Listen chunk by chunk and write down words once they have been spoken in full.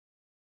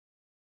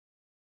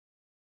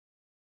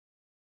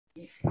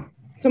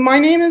So my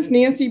name is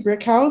Nancy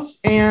Brickhouse,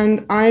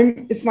 and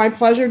it's my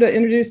pleasure to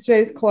introduce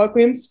today's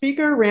colloquium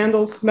speaker,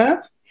 Randall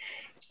Smith.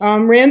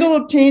 Randall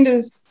obtained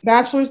his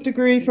bachelor's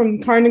degree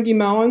from Carnegie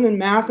Mellon in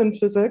math and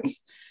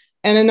physics,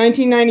 and in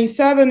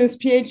 1997, his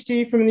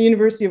PhD from the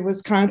University of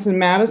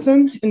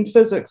Wisconsin-Madison in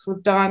physics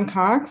with Don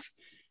Cox.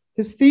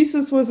 His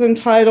thesis was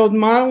entitled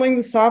Modeling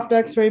the Soft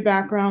X-ray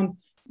Background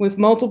with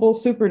Multiple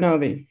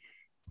Supernovae.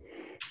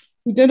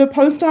 He did a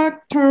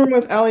postdoc term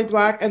with Ellie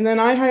Dweck, and then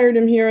I hired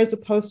him here as a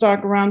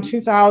postdoc around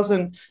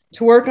 2000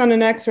 to work on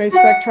an X-ray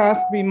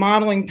spectroscopy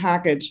modeling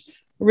package,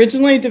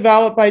 originally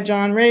developed by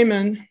John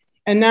Raymond,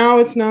 and now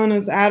it's known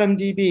as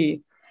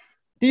AtomDB.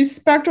 These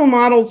spectral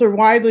models are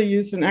widely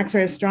used in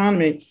X-ray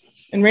astronomy,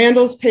 and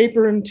Randall's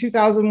paper in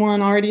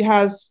 2001 already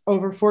has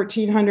over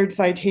 1,400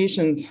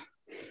 citations,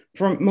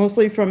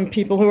 mostly from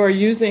people who are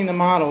using the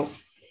models.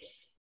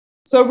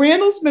 So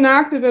Randall's been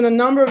active in a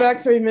number of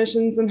X-ray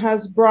missions and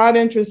has broad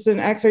interest in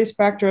X-ray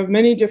spectra of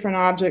many different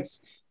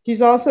objects.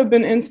 He's also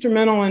been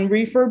instrumental in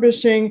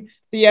refurbishing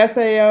the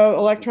SAO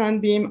electron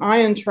beam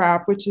ion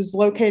trap, which is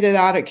located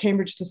out at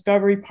Cambridge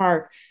Discovery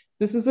Park.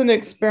 This is an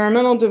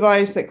experimental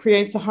device that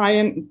creates a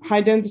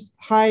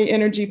high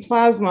energy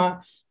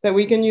plasma that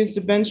we can use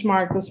to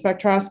benchmark the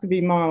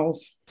spectroscopy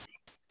models.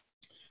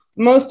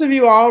 Most of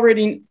you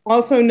already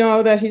also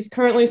know that he's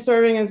currently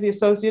serving as the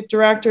Associate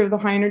Director of the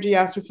High Energy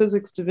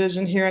Astrophysics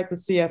Division here at the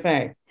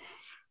CFA.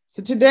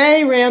 So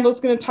today,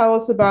 Randall's going to tell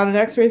us about an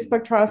X-ray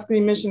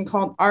spectroscopy mission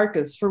called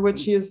ARCUS, for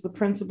which he is the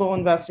principal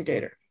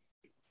investigator.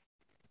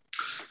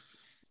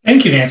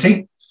 Thank you,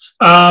 Nancy.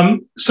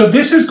 So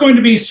this is going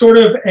to be sort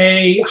of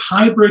a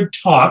hybrid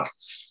talk.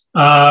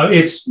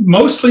 It's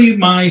mostly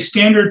my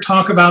standard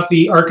talk about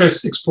the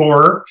ARCUS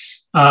Explorer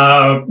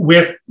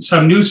with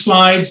some new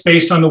slides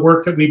based on the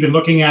work that we've been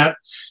looking at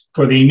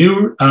for the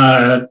new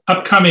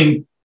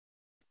upcoming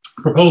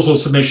proposal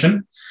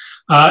submission.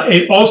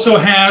 It also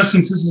has,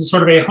 since this is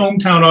sort of a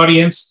hometown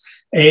audience,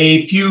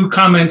 a few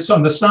comments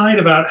on the side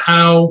about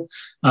how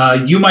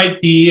you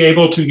might be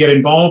able to get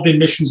involved in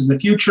missions in the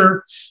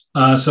future.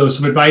 So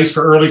some advice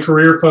for early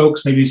career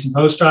folks, maybe some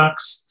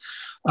postdocs.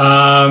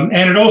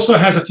 And it also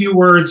has a few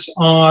words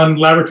on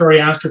laboratory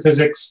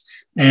astrophysics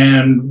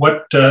and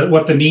what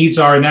the needs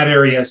are in that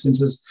area,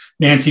 since, as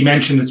Nancy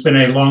mentioned, it's been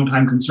a long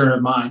time concern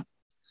of mine.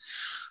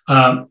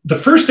 The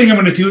first thing I'm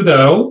going to do,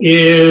 though,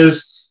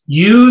 is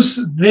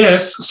use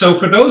this. So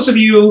for those of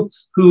you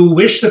who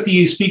wish that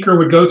the speaker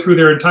would go through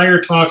their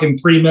entire talk in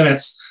 3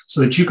 minutes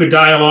so that you could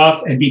dial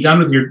off and be done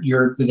with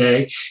the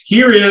day,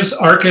 here is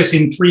ARCUS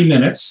in 3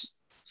 minutes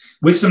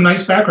with some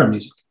nice background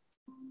music.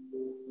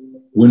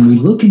 When we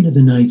look into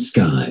the night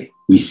sky,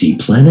 we see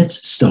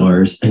planets,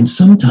 stars, and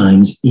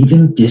sometimes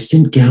even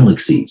distant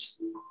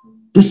galaxies.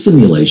 This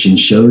simulation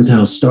shows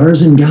how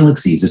stars and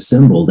galaxies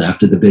assembled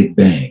after the Big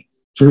Bang,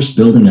 first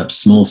building up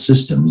small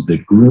systems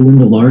that grew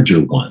into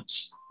larger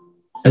ones.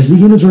 As the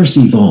universe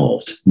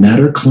evolved,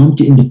 matter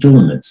clumped into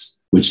filaments,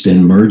 which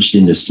then merged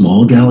into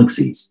small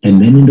galaxies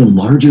and then into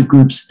larger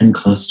groups and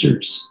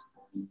clusters.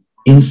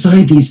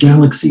 Inside these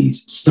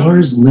galaxies,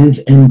 stars live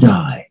and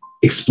die,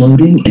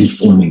 exploding and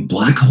forming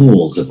black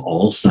holes of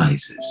all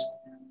sizes.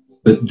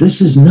 But this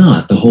is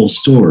not the whole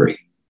story.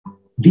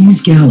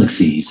 These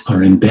galaxies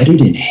are embedded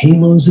in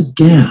halos of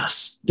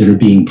gas that are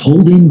being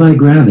pulled in by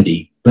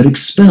gravity, but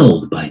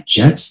expelled by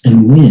jets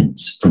and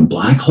winds from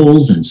black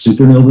holes and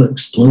supernova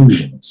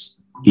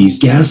explosions. These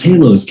gas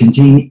halos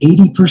contain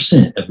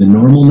 80% of the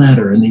normal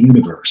matter in the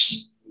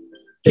universe.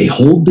 They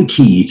hold the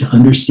key to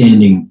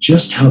understanding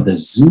just how the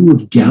zoo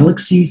of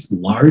galaxies,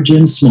 large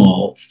and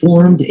small,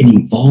 formed and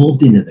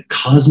evolved into the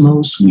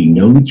cosmos we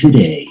know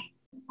today.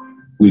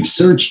 We've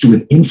searched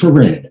with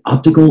infrared,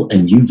 optical,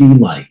 and UV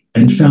light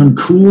and found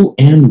cool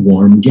and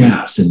warm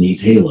gas in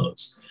these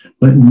halos,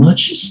 but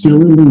much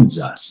still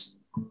eludes us.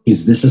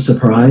 Is this a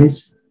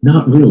surprise?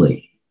 Not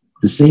really.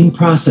 The same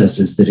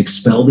processes that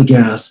expel the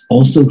gas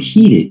also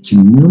heat it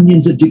to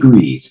millions of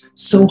degrees,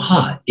 so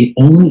hot it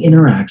only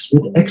interacts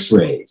with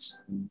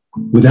X-rays.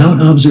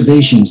 Without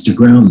observations to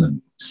ground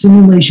them,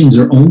 simulations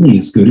are only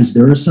as good as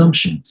their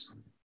assumptions.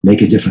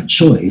 Make a different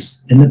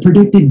choice, and the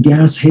predicted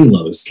gas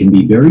halos can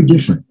be very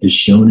different, as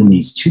shown in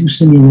these two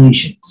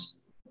simulations.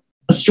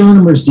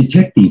 Astronomers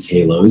detect these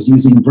halos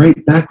using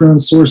bright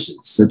background sources,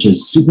 such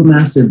as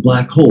supermassive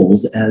black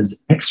holes,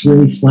 as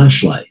X-ray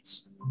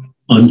flashlights.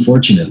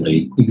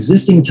 Unfortunately,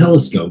 existing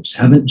telescopes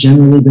haven't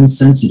generally been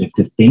sensitive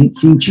to faint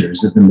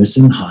features of the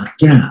missing hot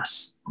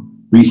gas.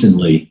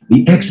 Recently,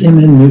 the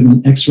XMM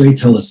Newton X-ray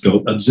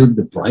telescope observed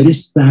the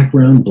brightest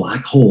background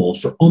black hole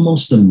for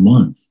almost a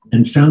month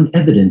and found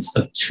evidence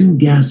of 2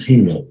 gas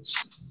halos.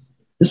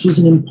 This was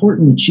an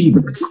important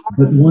achievement,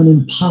 but one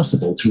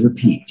impossible to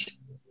repeat.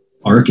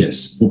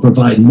 ARCUS will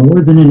provide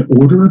more than an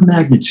order of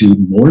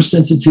magnitude more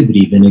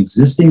sensitivity than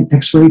existing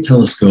X-ray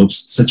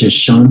telescopes such as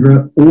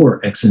Chandra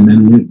or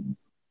XMM Newton.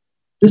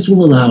 This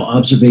will allow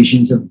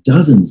observations of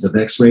dozens of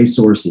X-ray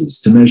sources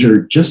to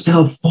measure just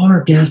how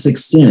far gas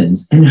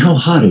extends and how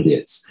hot it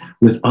is,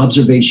 with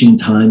observation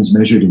times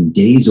measured in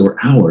days or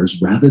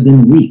hours rather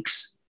than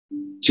weeks.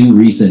 Two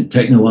recent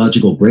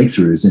technological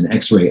breakthroughs in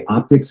X-ray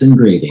optics and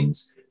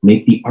gratings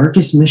make the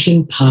ARCUS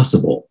mission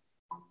possible.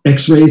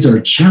 X-rays are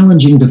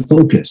challenging to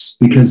focus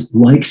because,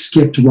 like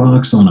skipped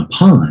rocks on a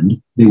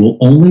pond, they will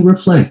only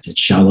reflect at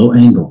shallow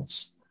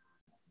angles.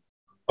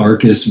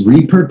 ARCUS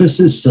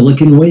repurposes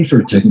silicon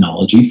wafer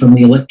technology from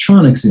the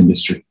electronics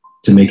industry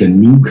to make a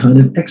new kind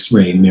of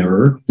X-ray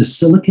mirror, the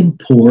silicon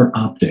pore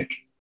optic.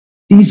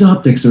 These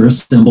optics are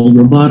assembled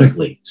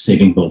robotically,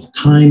 saving both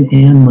time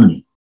and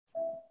money.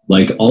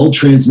 Like all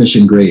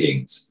transmission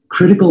gratings,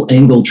 critical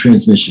angle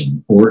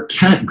transmission, or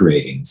CAT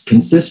gratings,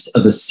 consist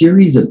of a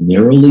series of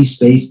narrowly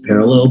spaced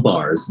parallel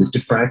bars that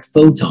diffract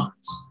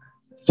photons.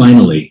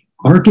 Finally,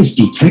 ARCUS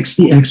detects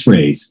the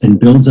X-rays and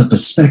builds up a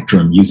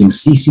spectrum using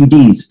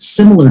CCDs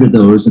similar to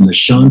those in the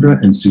Chandra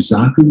and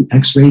Suzaku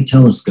X-ray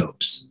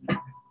telescopes.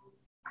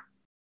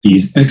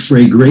 These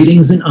X-ray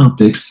gratings and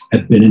optics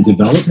have been in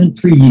development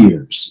for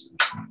years.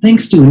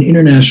 Thanks to an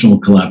international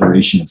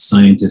collaboration of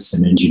scientists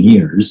and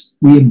engineers,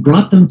 we have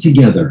brought them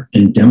together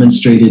and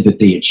demonstrated that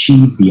they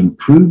achieve the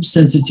improved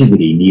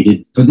sensitivity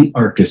needed for the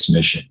ARCUS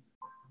mission.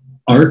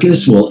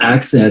 ARCUS will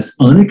access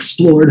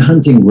unexplored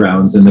hunting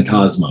grounds in the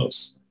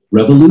cosmos,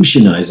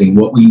 revolutionizing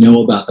what we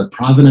know about the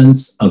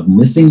provenance of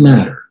missing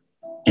matter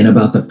and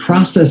about the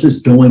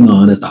processes going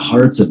on at the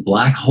hearts of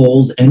black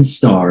holes and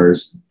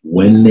stars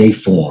when they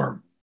form.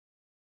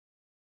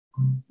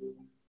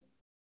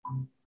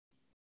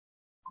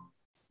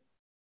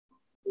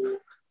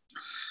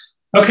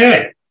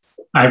 Okay,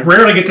 I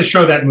rarely get to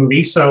show that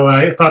movie, so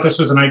I thought this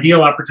was an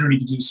ideal opportunity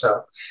to do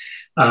so,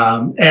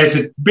 as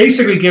it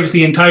basically gives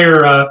the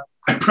entire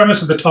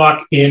premise of the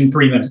talk in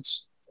 3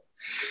 minutes.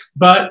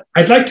 But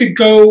I'd like to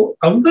go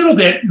a little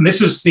bit, and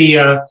this is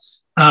the,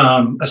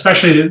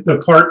 especially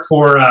the part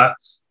for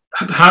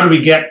how do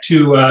we get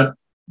to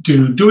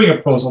doing a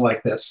proposal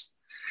like this?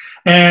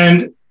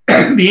 And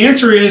the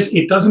answer is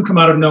it doesn't come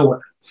out of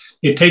nowhere.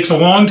 It takes a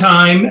long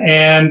time,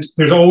 and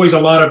there's always a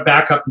lot of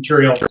backup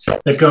material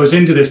that goes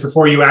into this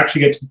before you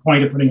actually get to the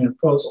point of putting in a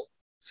proposal.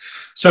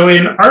 So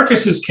in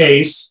ARCUS's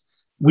case,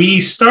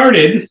 we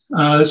started,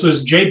 this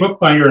was Jay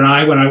Bookbinder and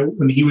I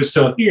when he was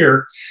still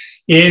here,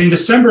 in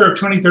December of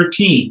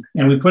 2013,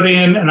 and we put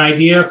in an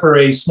idea for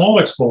a small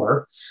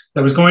explorer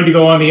that was going to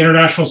go on the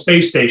International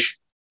Space Station.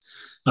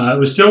 It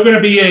was still going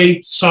to be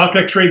a soft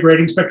X-ray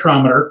grating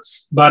spectrometer,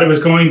 but it was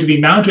going to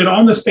be mounted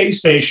on the space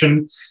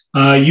station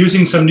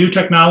using some new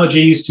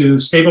technologies to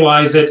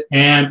stabilize it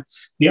and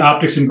the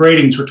optics and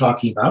gratings we're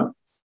talking about.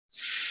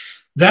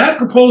 That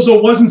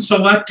proposal wasn't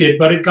selected,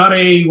 but it got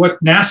what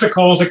NASA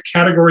calls a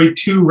Category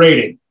 2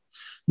 rating.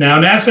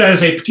 Now, NASA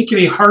has a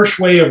particularly harsh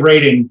way of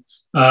rating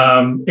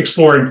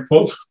explorer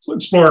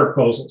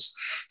proposals.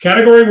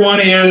 Category 1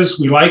 is,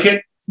 we like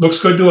it,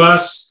 looks good to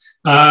us,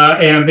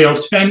 and they'll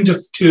tend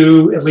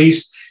to at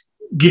least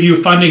give you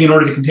funding in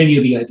order to continue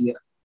the idea.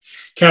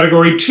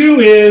 Category 2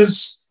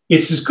 is,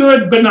 it's as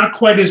good, but not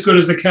quite as good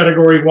as the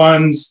Category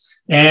 1s,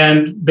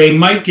 and they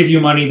might give you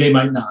money, they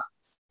might not.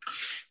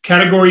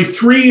 Category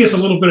 3 is a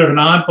little bit of an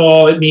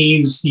oddball. It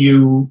means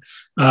you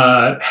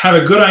have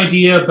a good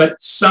idea,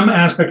 but some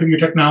aspect of your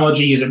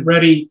technology isn't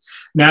ready.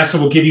 NASA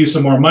will give you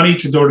some more money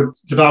to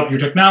develop your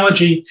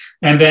technology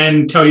and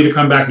then tell you to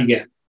come back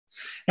again.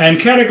 And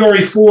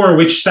Category 4,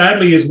 which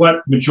sadly is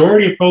what the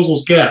majority of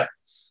proposals get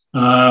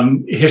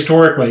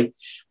historically,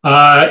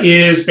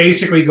 is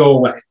basically go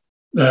away.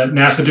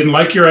 NASA didn't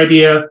like your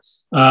idea.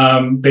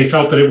 They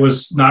felt that it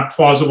was not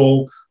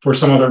plausible for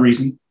some other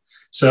reason.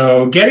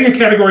 So getting a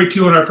Category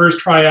 2 in our first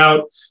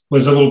tryout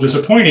was a little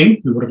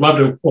disappointing. We would have loved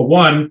to have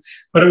won,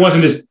 but it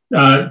wasn't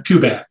as too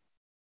bad.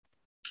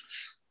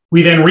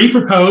 We then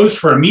reproposed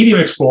for a medium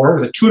explorer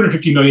with a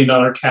 $250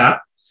 million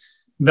cap.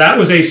 That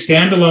was a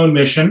standalone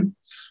mission.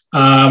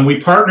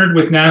 We partnered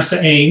with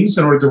NASA Ames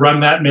in order to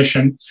run that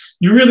mission.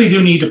 You really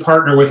do need to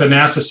partner with a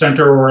NASA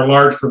center or a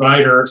large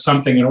provider or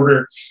something in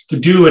order to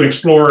do an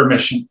explorer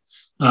mission.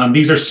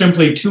 These are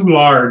simply too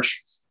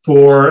large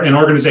for an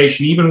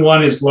organization, even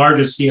one as large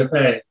as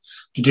CFA,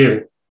 to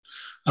do.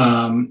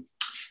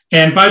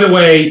 And by the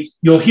way,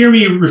 you'll hear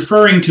me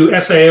referring to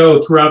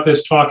SAO throughout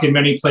this talk in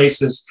many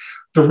places.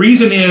 The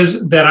reason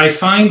is that I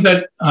find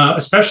that,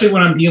 especially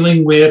when I'm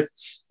dealing with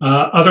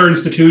other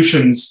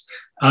institutions,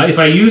 if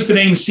I use the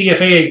name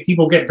CFA,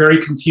 people get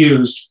very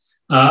confused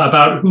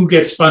about who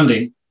gets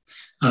funding.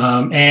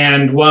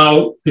 And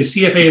while the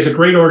CFA is a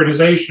great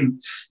organization,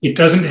 it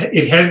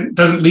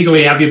doesn't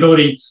legally have the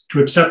ability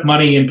to accept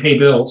money and pay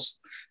bills.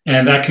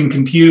 And that can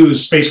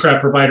confuse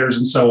spacecraft providers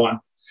and so on.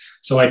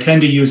 So I tend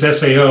to use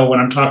SAO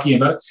when I'm talking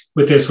about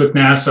with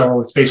NASA or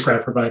with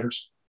spacecraft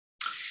providers.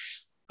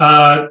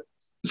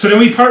 So then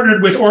we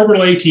partnered with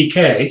Orbital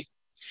ATK.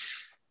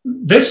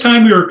 This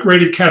time we were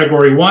rated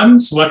Category 1,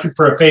 selected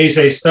for a Phase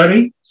A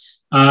study.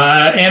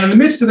 And in the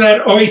midst of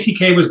that,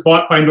 OATK was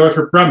bought by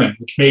Northrop Grumman,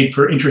 which made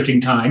for interesting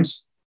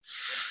times.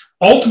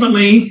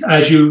 Ultimately,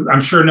 as you,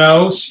 I'm sure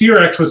know,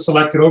 SphereX was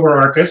selected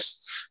over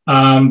ARCUS,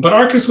 but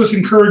ARCUS was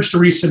encouraged to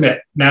resubmit.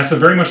 NASA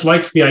very much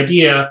liked the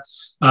idea.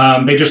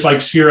 They just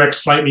liked SphereX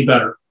slightly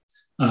better.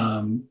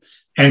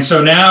 And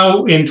so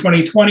now in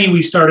 2020,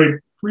 we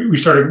started we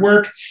started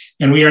work,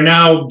 and we are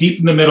now deep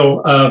in the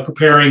middle of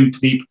preparing for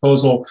the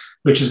proposal,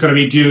 which is going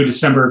to be due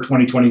December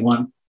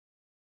 2021.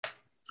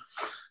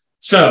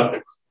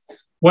 So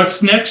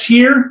what's next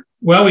here?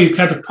 Well, we've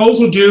had the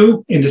proposal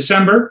due in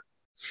December.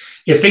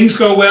 If things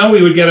go well,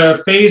 we would get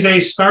a phase A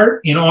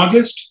start in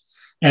August,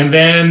 and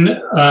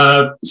then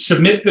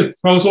submit the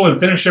proposal and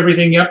finish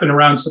everything up in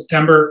around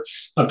September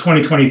of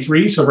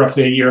 2023, so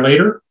roughly a year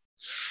later.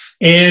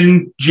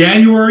 In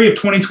January of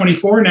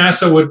 2024,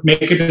 NASA would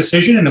make a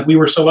decision, and if we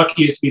were so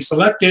lucky to be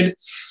selected,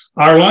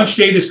 our launch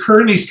date is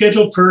currently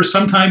scheduled for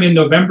sometime in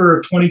November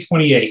of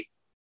 2028.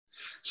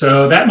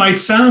 So that might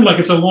sound like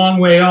it's a long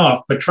way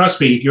off, but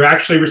trust me, if you're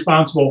actually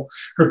responsible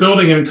for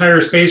building an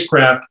entire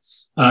spacecraft,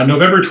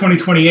 November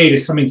 2028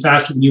 is coming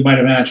faster than you might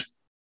imagine.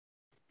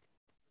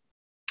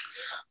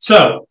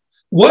 So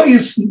what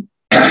is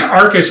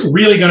ARCUS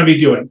really going to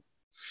be doing?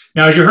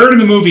 Now, as you heard in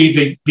the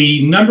movie,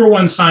 the number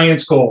one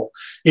science goal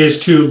is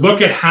to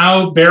look at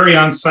how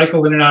baryons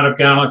cycle in and out of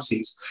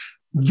galaxies.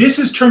 This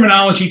is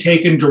terminology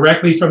taken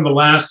directly from the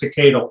last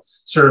decadal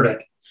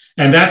survey.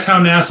 And that's how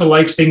NASA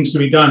likes things to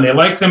be done. They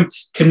like them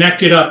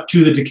connected up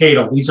to the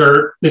decadal.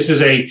 This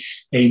is a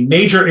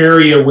major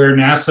area where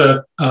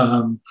NASA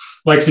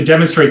likes to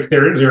demonstrate that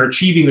they're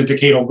achieving the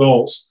decadal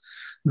goals.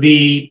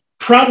 The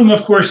problem,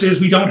 of course, is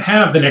we don't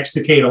have the next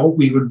decadal.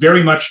 We would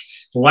very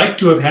much like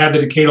to have had the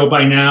decadal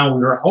by now.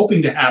 We were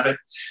hoping to have it,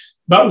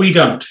 but we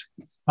don't.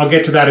 I'll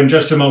get to that in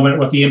just a moment,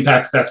 what the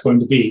impact that's going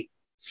to be.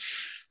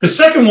 The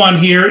second one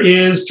here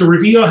is to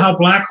reveal how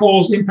black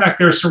holes impact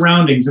their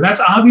surroundings. And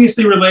that's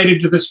obviously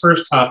related to this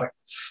first topic,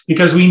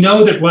 because we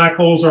know that black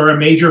holes are a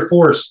major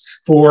force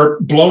for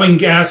blowing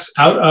gas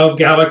out of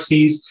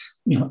galaxies,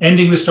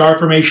 ending the star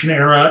formation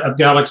era of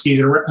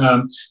galaxies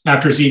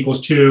after Z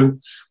equals 2.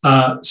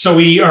 So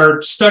we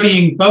are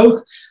studying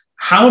both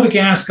how the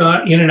gas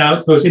goes in and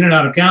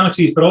out of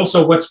galaxies, but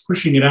also what's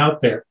pushing it out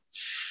there.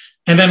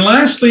 And then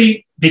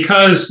lastly,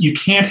 because you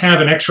can't have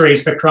an X-ray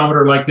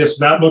spectrometer like this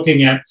without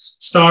looking at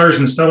stars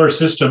and stellar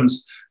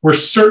systems, we're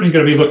certainly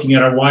going to be looking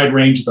at a wide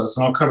range of those,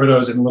 and I'll cover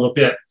those in a little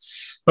bit.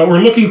 But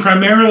we're looking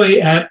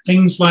primarily at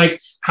things like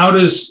how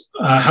do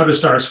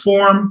stars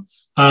form,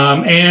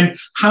 and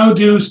how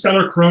do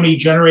stellar coronae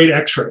generate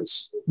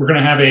X-rays. We're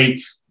going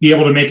to be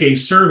able to make a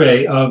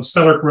survey of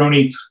stellar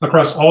coronae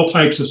across all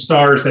types of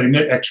stars that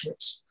emit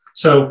X-rays.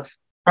 So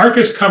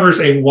ARCUS covers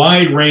a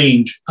wide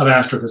range of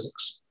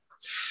astrophysics.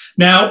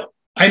 Now,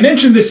 I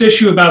mentioned this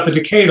issue about the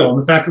decadal and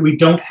the fact that we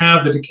don't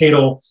have the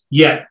decadal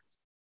yet,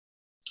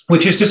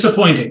 which is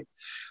disappointing.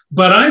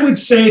 But I would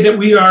say that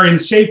we are in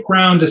safe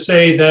ground to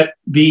say that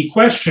the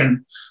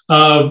question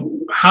of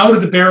how do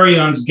the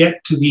baryons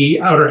get to the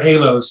outer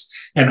halos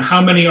and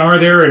how many are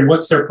there and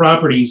what's their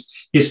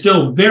properties is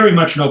still very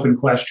much an open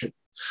question.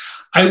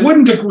 I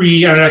wouldn't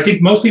agree, and I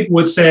think most people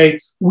would say,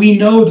 we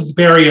know that the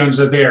baryons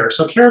are there.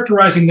 So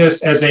characterizing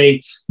this as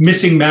a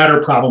missing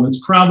matter problem is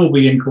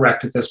probably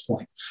incorrect at this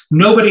point.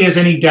 Nobody has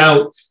any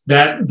doubt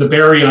that the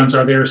baryons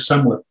are there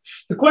somewhere.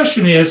 The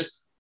question is,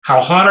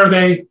 how hot are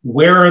they?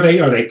 Where are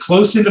they? Are they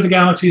close into the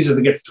galaxies? Do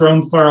they get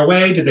thrown far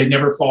away? Did they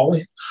never fall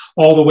in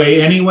all the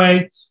way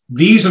anyway?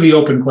 These are the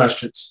open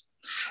questions.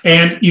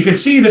 And you can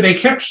see that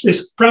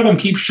this problem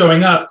keeps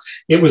showing up.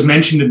 It was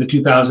mentioned in the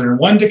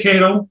 2001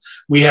 decadal.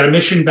 We had a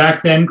mission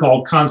back then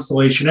called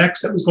Constellation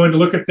X that was going to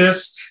look at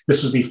this.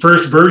 This was the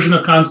first version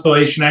of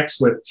Constellation X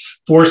with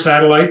 4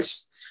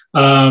 satellites.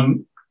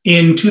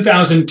 In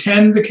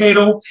 2010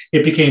 decadal,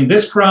 it became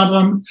this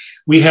problem.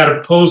 We had a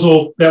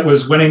proposal that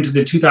went into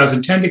the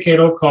 2010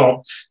 decadal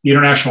called the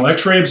International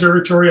X-ray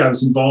Observatory. I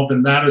was involved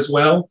in that as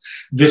well.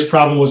 This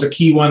problem was a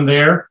key one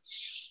there.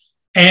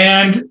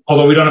 And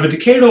although we don't have a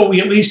decadal,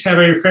 we at least have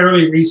a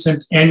fairly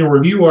recent annual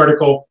review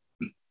article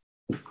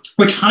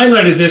which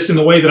highlighted this in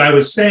the way that I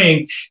was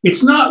saying.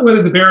 It's not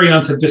whether the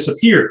baryons have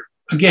disappeared.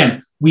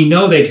 Again, we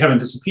know they haven't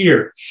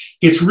disappeared.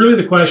 It's really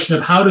the question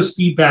of how does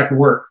feedback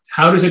work?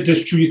 How does it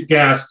distribute the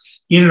gas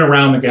in and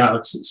around the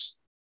galaxies?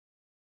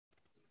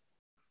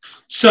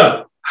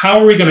 So how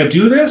are we going to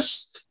do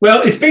this?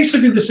 Well, it's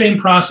basically the same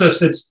process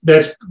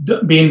that's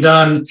being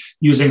done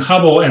using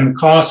Hubble and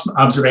COSM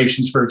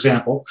observations, for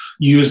example.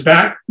 You use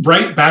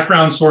bright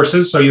background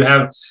sources, so you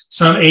have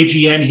some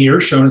AGN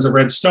here shown as a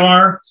red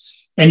star,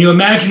 and you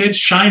imagine it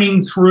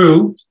shining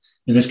through,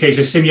 in this case,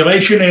 a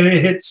simulation, and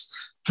it hits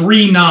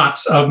 3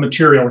 knots of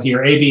material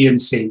here, A, B,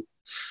 and C.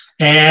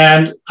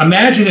 And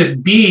imagine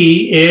if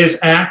B is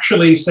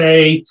actually,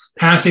 say,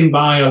 passing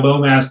by a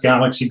low-mass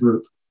galaxy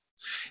group.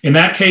 In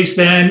that case,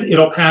 then,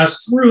 it'll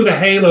pass through the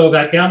halo of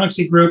that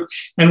galaxy group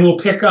and will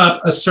pick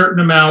up a certain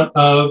amount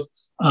of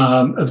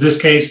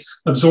this case,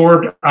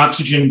 absorbed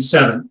oxygen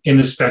 7 in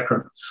the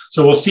spectrum.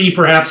 So we'll see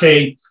perhaps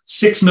a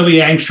 6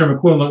 milliangstrom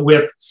equivalent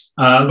width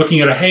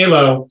looking at a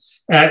halo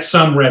at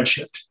some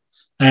redshift.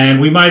 And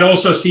we might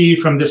also see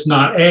from this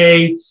knot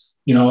A,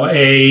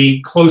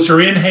 a closer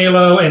in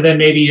halo, and then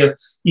maybe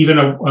even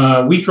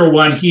a weaker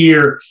one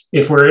here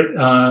if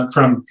we're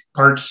from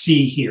part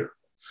C here.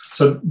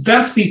 So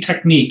that's the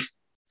technique.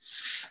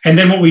 And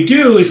then what we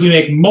do is we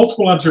make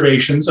multiple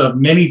observations of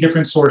many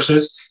different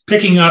sources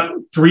picking up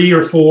 3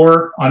 or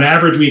 4. On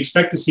average, we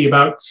expect to see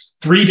about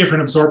 3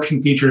 different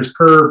absorption features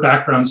per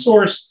background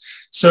source.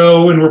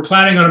 So, and we're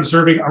planning on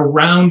observing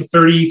around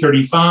 30,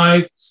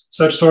 35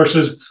 such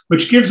sources,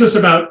 which gives us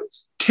about,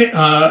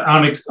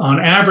 on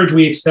average,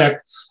 we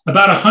expect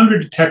about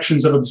 100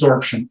 detections of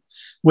absorption,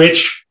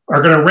 which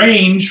are going to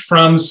range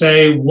from,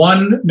 say,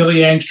 1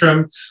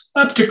 milliangstrom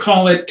up to,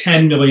 call it,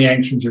 10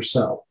 milliangstroms or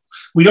so.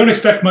 We don't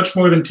expect much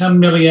more than 10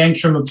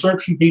 milliangstrom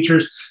absorption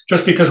features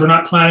just because we're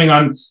not planning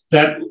on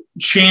that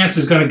chance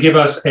is going to give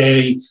us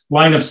a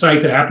line of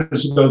sight that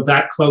happens to go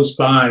that close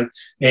by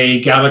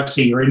a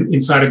galaxy or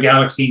inside a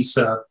galaxy's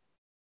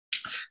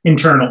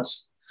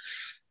internals.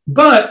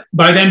 But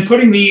by then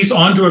putting these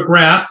onto a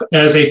graph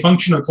as a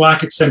function of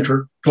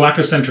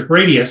galactocentric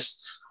radius,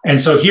 and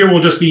so here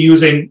we'll just be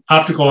using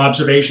optical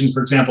observations,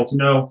 for example, to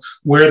know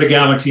where the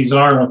galaxies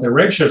are and what their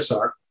redshifts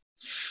are.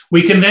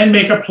 We can then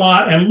make a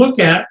plot and look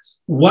at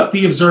what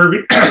the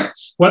observed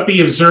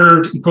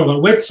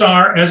equivalent widths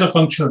are as a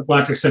function of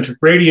galactocentric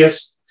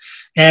radius.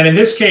 And in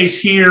this case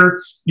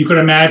here, you could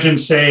imagine,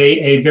 say,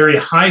 a very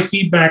high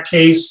feedback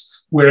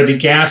case where the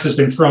gas has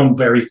been thrown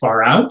very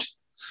far out.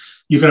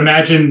 You can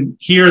imagine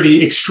here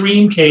the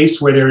extreme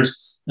case where there's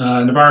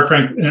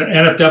Navarro-Frank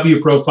NFW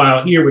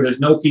profile here where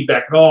there's no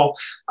feedback at all,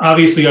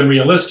 obviously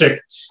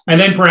unrealistic. And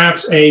then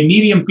perhaps a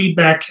medium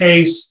feedback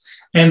case.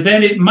 And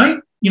then it might,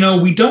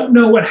 we don't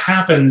know what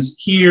happens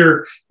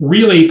here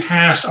really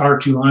past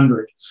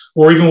R200,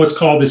 or even what's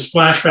called this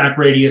flashback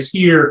radius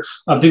here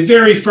of the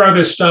very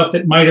farthest stuff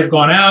that might have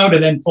gone out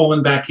and then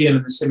fallen back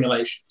in the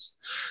simulations.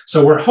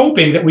 So we're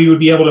hoping that we would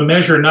be able to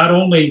measure not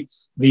only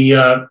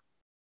the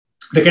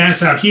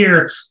gas out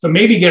here, but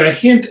maybe get a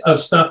hint of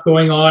stuff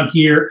going on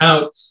here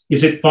out.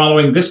 Is it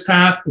following this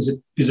path?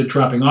 Is it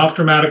dropping off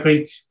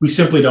dramatically? We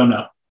simply don't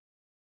know.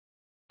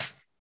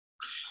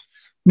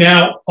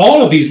 Now,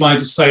 all of these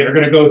lines of sight are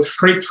going to go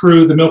straight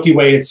through the Milky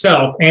Way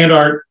itself and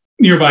our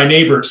nearby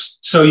neighbors.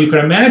 So you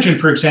can imagine,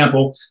 for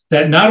example,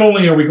 that not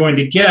only are we going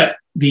to get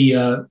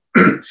the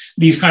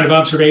these kind of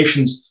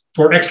observations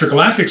for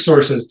extragalactic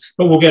sources,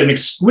 but we'll get an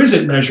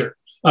exquisite measure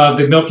of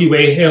the Milky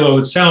Way halo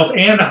itself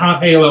and the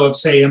hot halo of,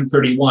 say,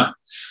 M31.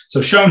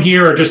 So shown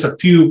here are just a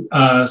few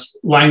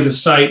lines of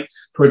sight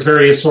towards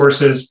various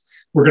sources.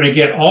 We're going to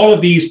get all of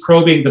these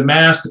probing the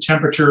mass, the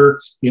temperature,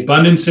 the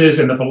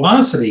abundances, and the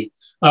velocity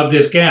of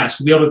this gas.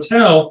 We'll be able to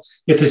tell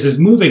if this is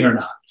moving or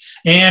not.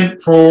 And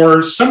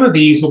for some of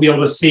these, we'll be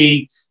able to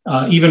see,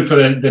 even for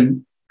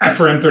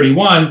for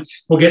M31,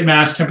 we'll get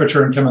mass,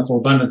 temperature, and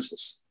chemical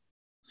abundances.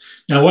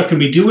 Now, what can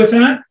we do with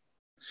that?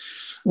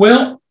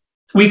 Well,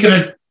 we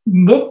can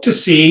look to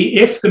see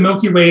if the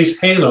Milky Way's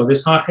halo,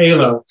 this hot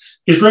halo,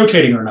 is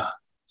rotating or not.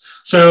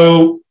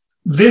 So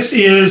this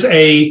is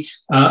a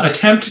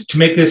attempt to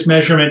make this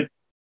measurement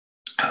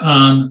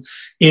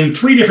in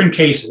 3 different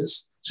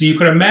cases. So you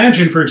could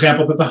imagine, for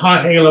example, that the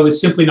hot halo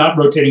is simply not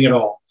rotating at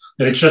all,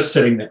 that it's just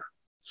sitting there.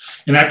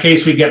 In that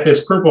case, we get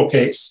this purple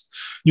case.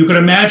 You could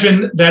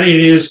imagine that it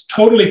is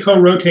totally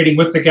co-rotating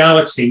with the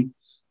galaxy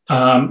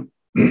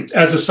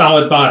as a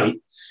solid body.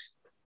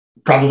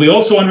 Probably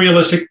also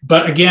unrealistic,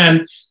 but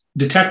again,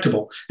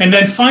 detectable. And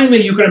then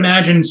finally, you could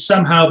imagine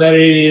somehow that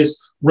it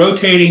is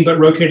rotating, but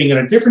rotating at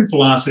a different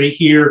velocity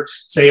here,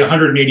 say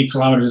 180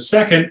 kilometers a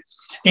second,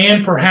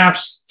 and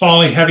perhaps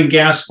having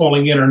gas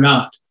falling in or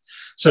not.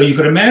 So you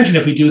could imagine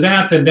if we do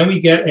that, then we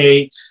get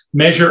a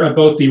measure of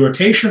both the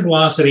rotation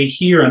velocity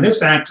here on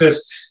this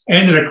axis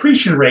and an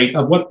accretion rate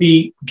of what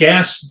the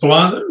gas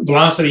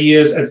velocity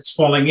is as it's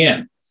falling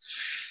in.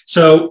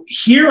 So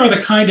here are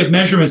the kind of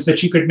measurements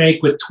that you could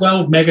make with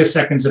 12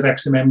 megaseconds of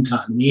XMM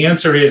time. And the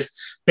answer is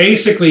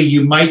basically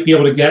you might be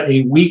able to get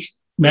a weak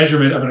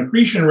measurement of an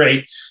accretion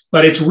rate,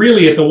 but it's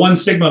really at the 1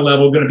 sigma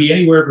level going to be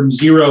anywhere from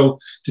 0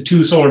 to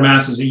 2 solar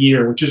masses a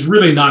year, which is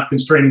really not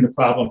constraining the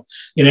problem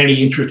in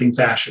any interesting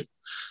fashion.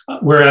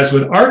 Whereas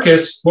with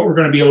ARCUS, what we're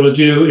going to be able to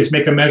do is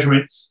make a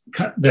measurement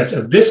that's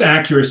of this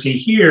accuracy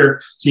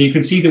here, so you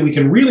can see that we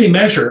can really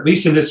measure, at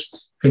least in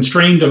this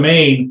constrained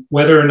domain,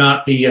 whether or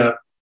not the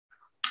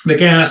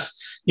gas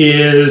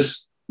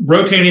is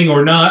rotating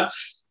or not.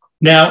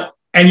 Now,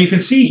 and you can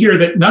see here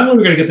that not only are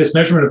we going to get this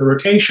measurement of the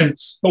rotation,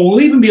 but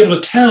we'll even be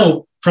able to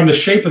tell from the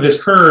shape of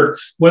this curve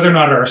whether or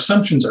not our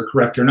assumptions are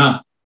correct or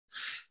not.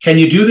 Can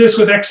you do this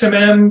with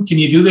XMM? Can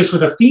you do this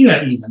with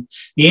Athena even?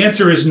 The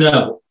answer is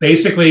no.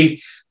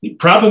 Basically, the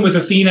problem with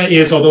Athena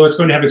is, although it's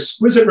going to have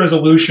exquisite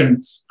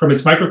resolution from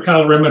its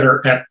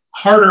microcalorimeter at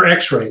harder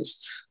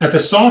X-rays, at the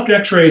soft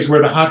X-rays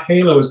where the hot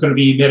halo is going to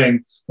be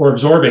emitting or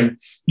absorbing,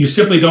 you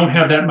simply don't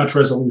have that much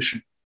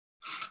resolution.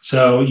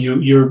 So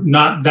you're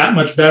not that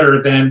much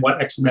better than what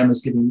XMM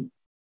is giving you.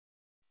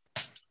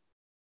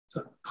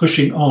 So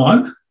pushing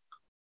on.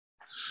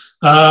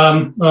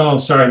 Oh,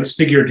 sorry, this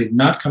figure did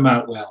not come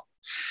out well.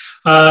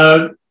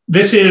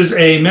 This is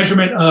a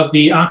measurement of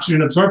the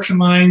oxygen absorption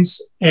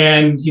lines.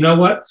 And you know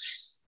what?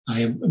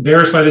 I am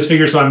embarrassed by this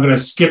figure, so I'm going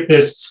to skip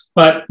this.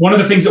 But one of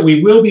the things that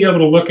we will be able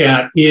to look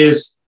at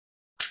is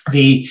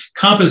the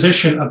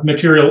composition of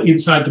material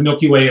inside the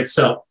Milky Way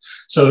itself.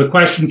 So the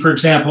question, for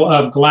example,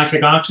 of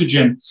galactic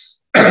oxygen,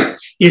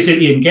 Is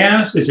it in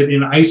gas? Is it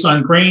in ice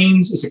on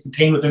grains? Is it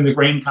contained within the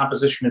grain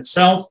composition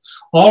itself?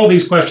 All of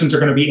these questions are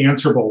going to be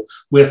answerable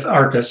with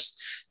ARCUS.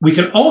 We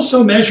can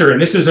also measure,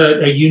 and this is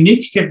a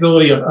unique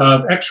capability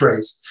of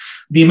X-rays,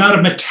 the amount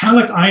of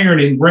metallic iron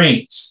in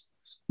grains,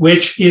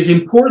 which is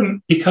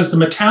important because the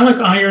metallic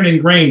iron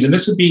in grains, and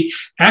this would be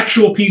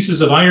actual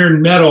pieces of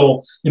iron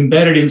metal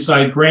embedded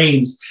inside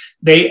grains,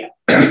 they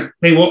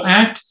will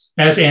act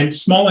as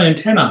small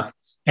antennae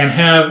and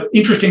have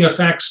interesting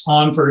effects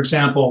on, for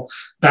example,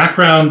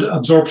 background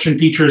absorption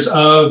features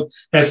of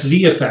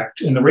SZ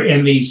effect in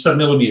the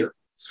submillimeter.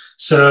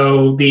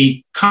 So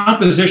the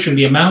composition,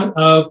 the amount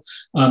of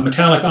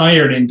metallic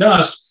iron in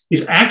dust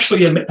is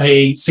actually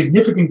a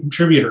significant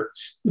contributor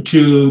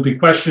to the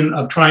question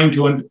of trying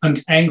to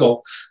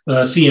untangle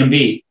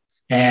CMB.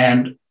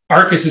 And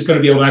ARCUS is going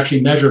to be able to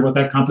actually measure what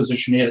that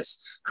composition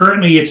is.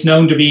 Currently, it's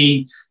known to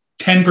be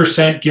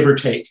 10%, give or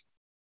take.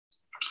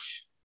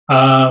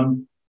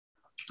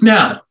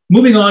 Now,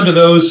 moving on to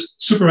those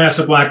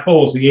supermassive black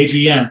holes, the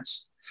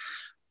AGNs.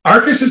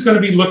 ARCUS is going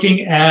to be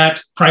looking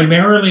at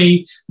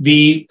primarily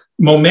the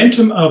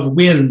momentum of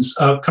winds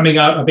coming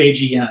out of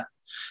AGN.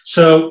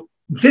 So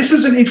this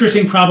is an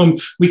interesting problem.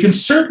 We can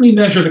certainly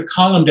measure the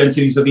column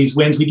densities of these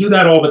winds. We do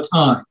that all the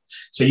time.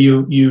 So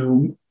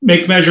you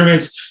make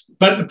measurements,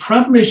 but the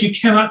problem is you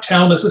cannot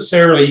tell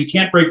necessarily, you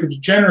can't break the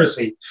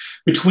degeneracy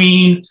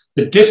between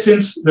the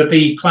distance that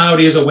the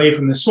cloud is away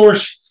from the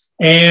source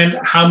and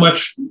how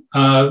much,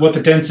 what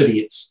the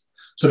density is.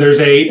 So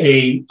there's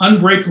a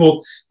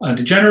unbreakable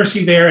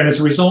degeneracy there, and as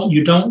a result,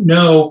 you don't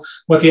know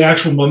what the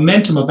actual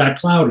momentum of that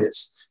cloud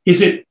is.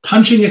 Is it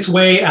punching its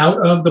way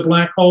out of the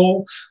black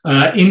hole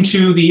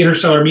into the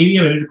interstellar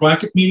medium and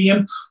intergalactic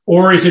medium,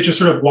 or is it just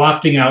sort of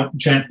wafting out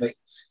gently?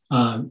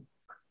 Very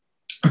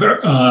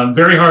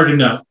hard to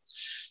know.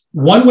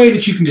 One way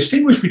that you can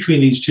distinguish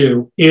between these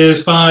two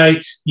is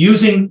by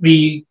using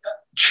the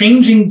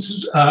changing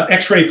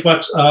X-ray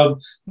flux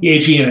of the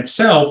AGN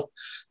itself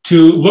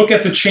to look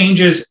at the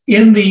changes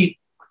in the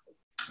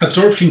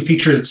absorption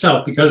feature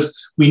itself, because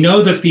we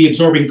know that the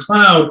absorbing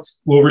cloud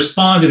will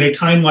respond in a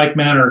time-like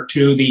manner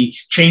to the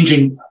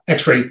changing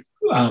X-ray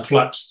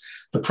flux.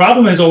 The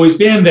problem has always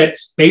been that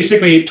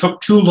basically it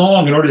took too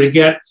long in order to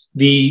get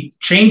the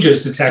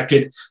changes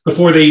detected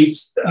before the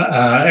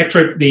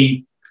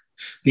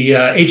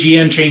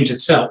AGN changed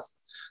itself.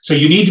 So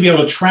you need to be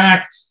able to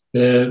track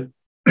the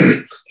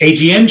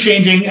AGN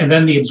changing and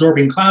then the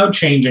absorbing cloud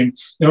changing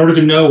in order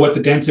to know what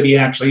the density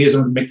actually is in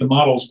order to make the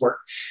models work.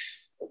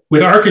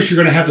 With ARCUS, you're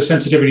going to have the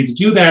sensitivity to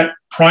do that.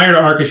 Prior to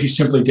ARCUS, you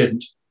simply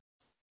didn't.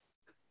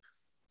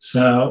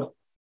 So,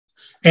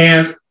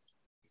 and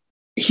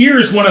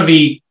here's one of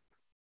the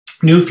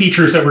new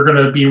features that we're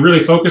going to be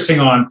really focusing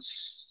on.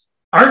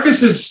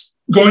 ARCUS is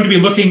going to be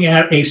looking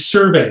at a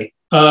survey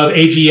of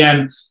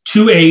AGN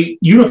to a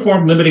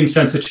uniform limiting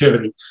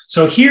sensitivity.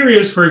 So here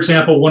is, for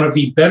example, one of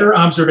the better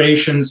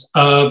observations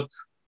of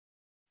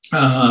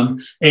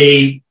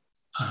a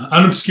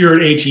unobscured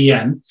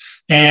AGN.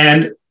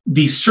 And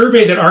the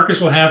survey that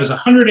ARCUS will have is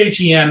 100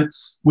 AGN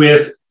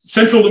with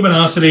central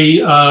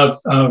luminosity of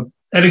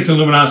Eddington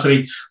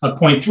luminosity of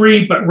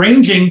 0.3, but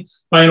ranging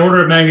by an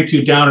order of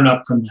magnitude down and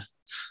up from that.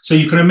 So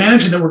you can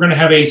imagine that we're going to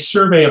have a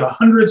survey of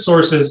 100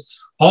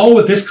 sources, all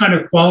with this kind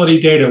of quality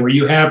data where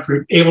you have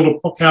able to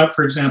pick out,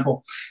 for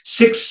example,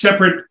 6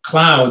 separate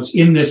clouds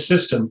in this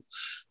system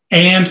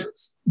and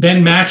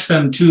then match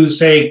them to,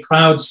 say,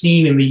 clouds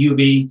seen in the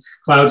UV,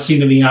 clouds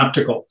seen in the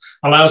optical.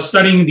 Allows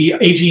studying the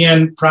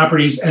AGN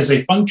properties as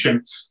a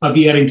function of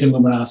the Eddington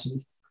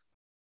luminosity.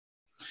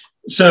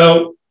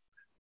 So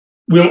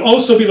we'll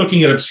also be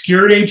looking at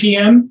obscured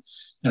AGN.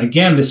 And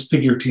again, this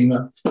figure came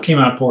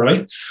out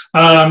poorly.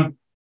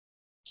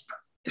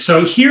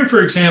 So here,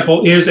 for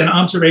example, is an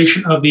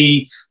observation of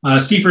the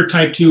Seyfert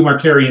type 2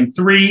 Markarian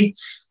 3.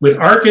 With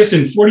ARCUS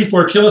in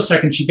 44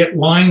 kiloseconds, you get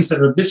lines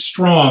that are this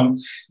strong.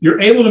 You're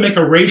able to make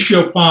a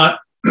ratio plot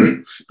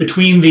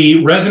between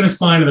the resonance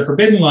line and the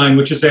forbidden line,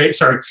 which is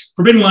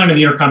forbidden line and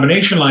the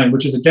intercombination line,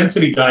 which is a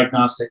density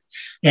diagnostic,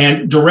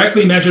 and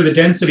directly measure the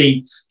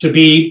density to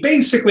be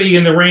basically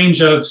in the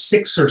range of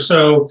 6 or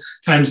so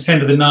times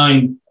 10 to the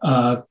 9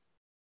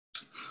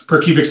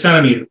 per cubic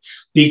centimeter.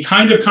 The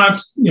kind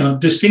of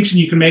distinction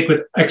you can make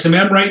with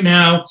XMM right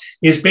now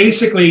is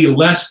basically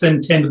less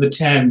than 10 to the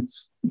 10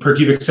 per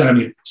cubic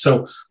centimeter.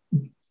 So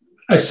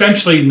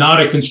essentially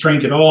not a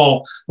constraint at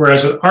all.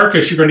 Whereas with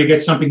ARCUS, you're going to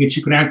get something that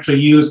you can actually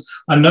use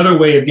another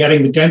way of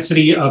getting the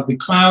density of the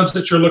clouds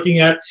that you're looking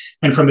at.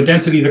 And from the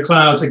density of the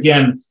clouds,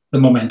 again, the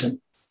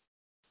momentum.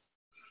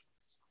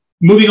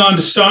 Moving on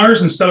to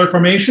stars and stellar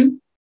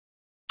formation.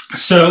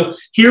 So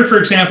here, for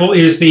example,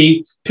 is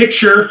the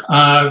picture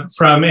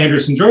from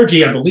Anderson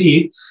Georgi, I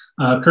believe,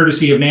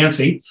 courtesy of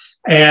Nancy,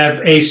 of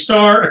a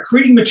star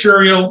accreting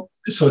material.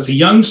 So it's a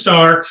young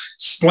star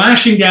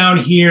splashing down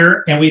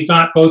here, and we've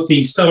got both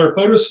the stellar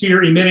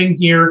photosphere emitting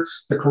here,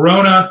 the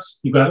corona,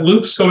 you've got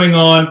loops going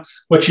on.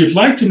 What you'd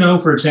like to know,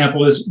 for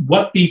example, is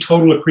what the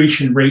total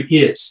accretion rate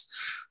is.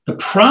 The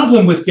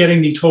problem with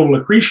getting the total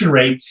accretion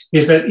rate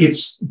is that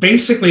it's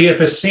basically at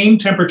the same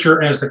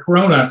temperature as the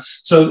corona.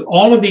 So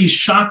all of these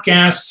shock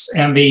gas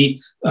and the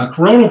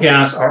coronal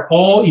gas are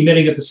all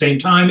emitting at the same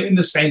time in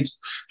the same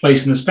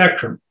place in the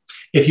spectrum.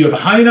 If you have a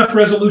high enough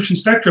resolution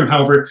spectrum,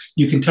 however,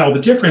 you can tell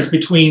the difference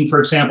between, for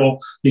example,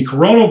 the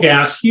coronal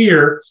gas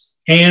here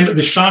and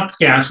the shock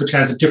gas, which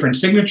has a different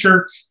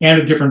signature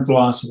and a different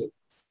velocity.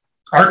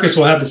 ARCUS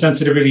will have the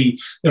sensitivity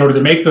in order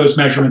to make those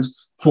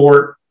measurements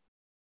for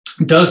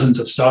dozens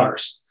of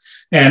stars.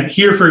 And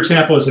here, for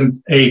example, is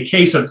a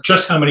case of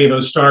just how many of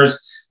those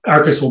stars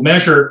ARCUS will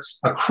measure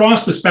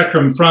across the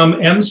spectrum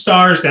from M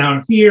stars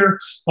down here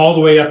all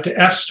the way up to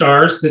F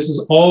stars. This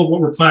is all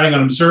what we're planning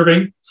on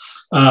observing.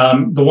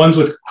 The ones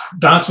with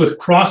dots with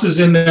crosses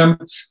in them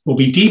will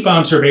be deep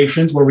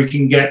observations where we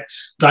can get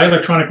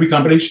dielectronic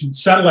recombination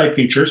satellite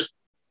features.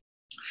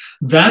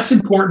 That's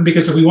important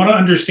because if we want to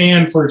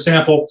understand, for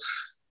example,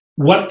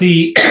 what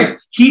the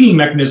heating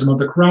mechanism of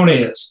the corona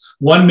is,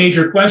 one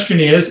major question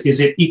is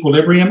it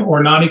equilibrium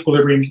or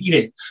non-equilibrium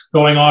heating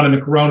going on in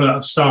the corona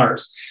of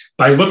stars?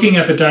 By looking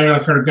at the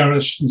dielectronic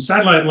recombination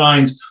satellite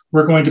lines,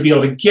 we're going to be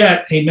able to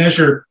get a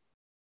measure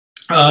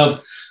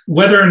of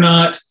whether or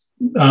not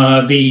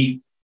the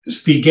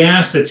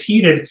gas that's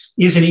heated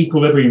is in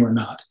equilibrium or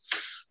not.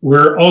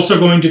 We're also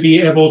going to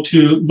be able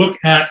to look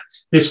at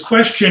this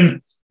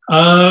question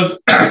of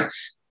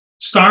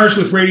stars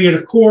with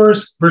radiative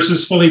cores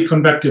versus fully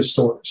convective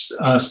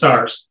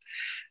stars.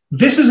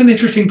 This is an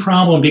interesting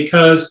problem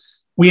because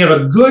we have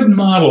a good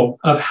model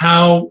of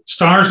how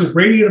stars with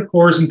radiative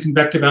cores and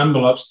convective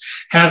envelopes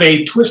have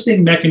a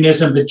twisting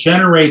mechanism that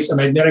generates a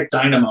magnetic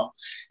dynamo.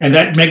 And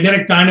that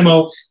magnetic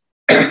dynamo,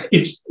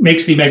 it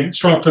makes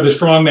for the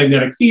strong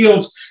magnetic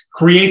fields,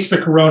 creates the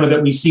corona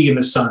that we see in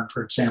the sun,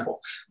 for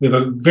example. We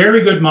have a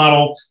very good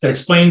model that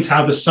explains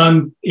how the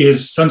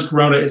sun's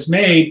corona is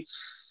made.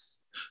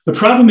 The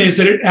problem is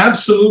that it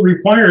absolutely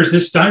requires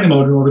this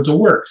dynamo in order to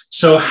work.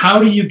 So how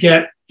do you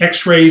get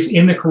X-rays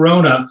in the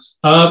corona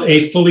of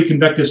a fully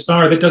convective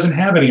star that doesn't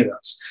have any of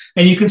those?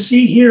 And you can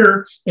see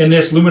here in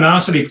this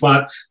luminosity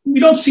plot, we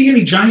don't see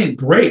any giant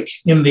break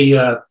in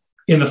the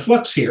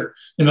flux here,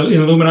 in the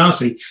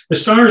luminosity. The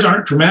stars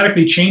aren't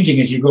dramatically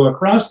changing as you go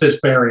across this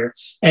barrier,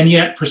 and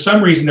yet for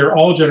some reason they're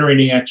all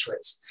generating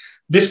X-rays.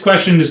 This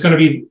question is can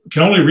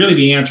only really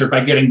be answered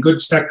by getting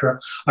good spectra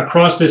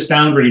across this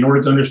boundary in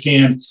order to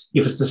understand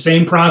if it's the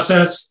same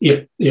process,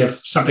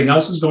 if something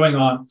else is going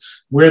on,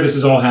 where this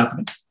is all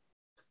happening.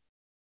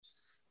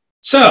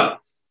 So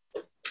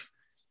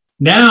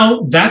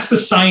now that's the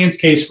science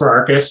case for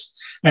ARCUS.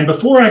 And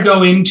before I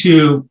go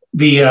into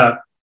the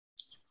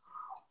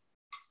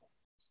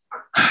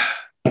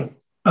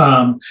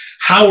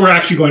how we're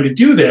actually going to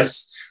do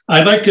this,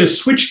 I'd like to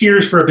switch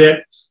gears for a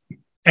bit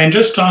and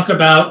just talk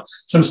about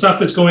some stuff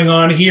that's going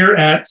on here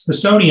at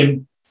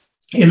Smithsonian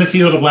in the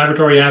field of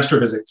laboratory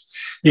astrophysics,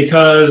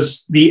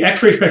 because the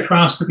X-ray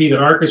spectroscopy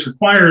that ARCUS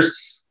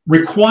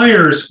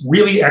requires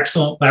really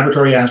excellent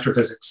laboratory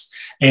astrophysics.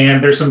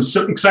 And there's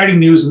some exciting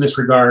news in this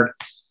regard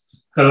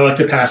that I'd like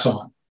to pass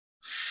on.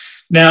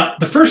 Now,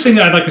 the first thing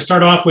that I'd like to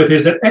start off with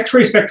is that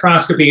X-ray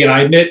spectroscopy, and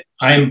I admit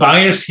I am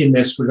biased in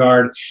this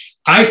regard,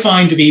 I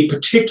find to be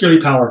particularly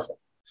powerful.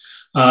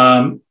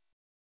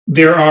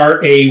 There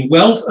are a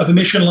wealth of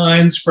emission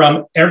lines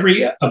from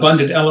every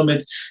abundant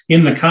element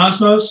in the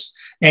cosmos,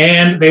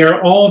 and they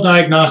are all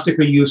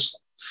diagnostically useful.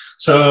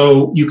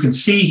 So you can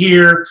see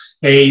here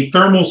a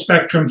thermal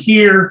spectrum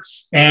here,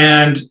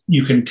 and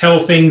you can tell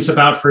things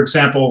about, for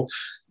example,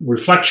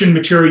 reflection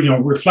material,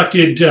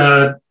 reflected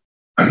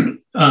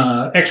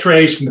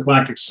X-rays from the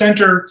galactic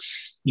center.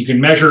 You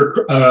can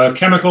measure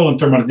chemical and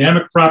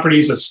thermodynamic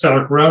properties of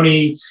stellar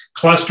coronae,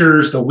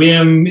 clusters, the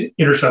WIM,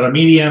 interstellar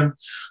medium.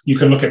 You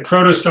can look at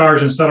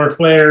protostars and stellar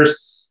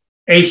flares.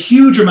 A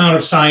huge amount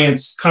of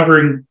science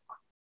covering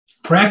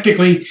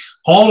practically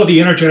all of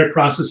the energetic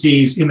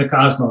processes in the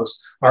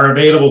cosmos are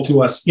available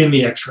to us in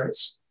the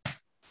X-rays.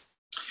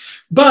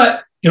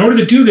 But in order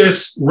to do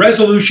this,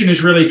 resolution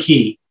is really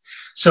key.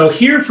 So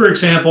here, for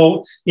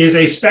example, is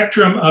a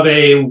spectrum of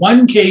a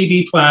 1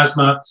 keV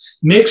plasma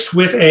mixed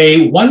with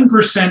a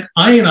 1%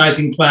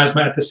 ionizing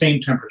plasma at the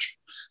same temperature.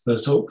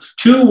 So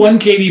two 1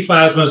 keV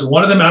plasmas,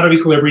 one of them out of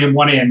equilibrium,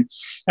 one in,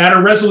 at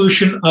a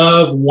resolution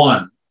of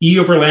 1, E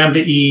over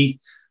lambda E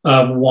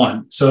of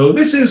 1. So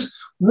this is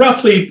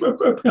roughly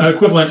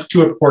equivalent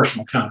to a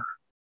proportional counter.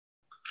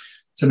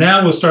 So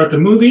now we'll start the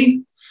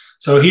movie.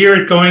 So here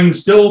it's going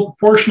still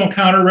proportional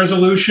counter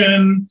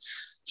resolution.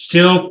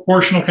 Still,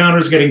 proportional counter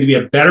is getting to be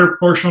a better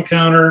proportional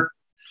counter.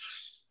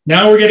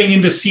 Now we're getting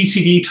into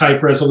CCD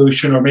type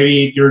resolution, or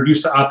maybe you're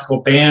used to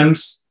optical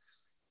bands.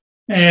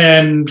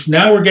 And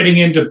now we're getting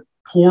into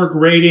poor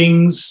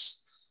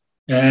gratings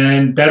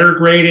and better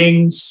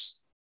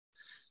gratings,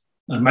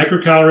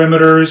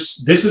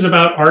 microcalorimeters. This is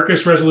about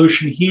ARCUS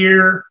resolution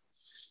here,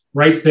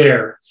 right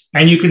there.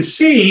 And you can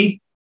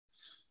see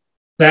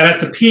that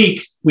at the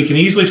peak, we can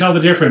easily tell the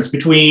difference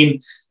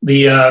between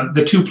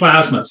the two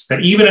plasmas,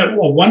 that even at a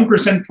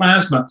 1%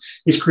 plasma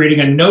is creating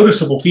a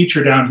noticeable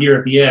feature down here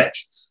at the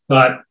edge.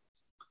 But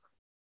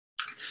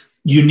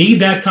You need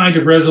that kind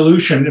of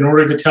resolution in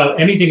order to tell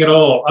anything at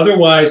all.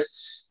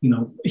 Otherwise,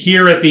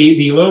 here at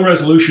the low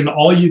resolution,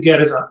 all you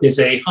get is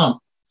a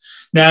hump.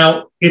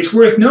 Now, it's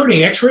worth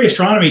noting X-ray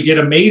astronomy did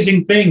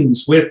amazing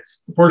things with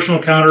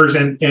proportional counters,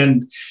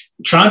 and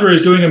Chandra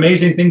is doing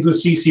amazing things with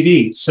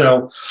CCDs.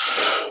 So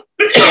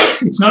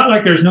it's not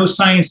like there's no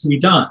science to be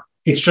done.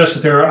 It's just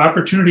that there are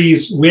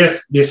opportunities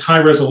with this high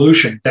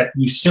resolution that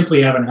you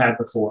simply haven't had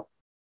before.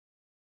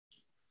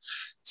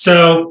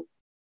 So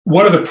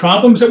what are the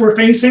problems that we're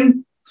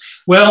facing?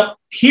 Well,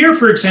 here,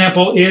 for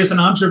example, is an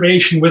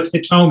observation with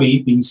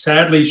Hitomi, the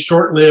sadly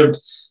short-lived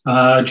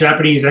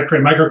Japanese X-ray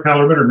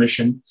microcalorimeter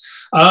mission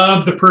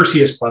of the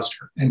Perseus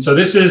cluster. And so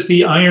this is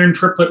the iron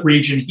triplet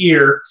region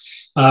here.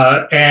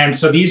 And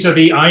so these are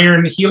the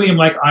iron,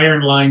 helium-like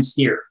iron lines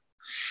here.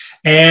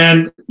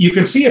 And you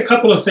can see a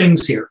couple of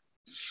things here.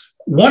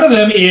 One of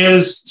them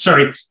is,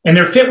 and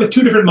they're fit with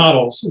two different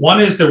models. One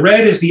is the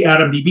red is the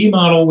AtomDB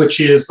model, which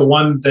is the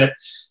one that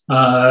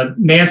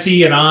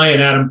Nancy and I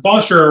and Adam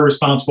Foster are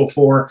responsible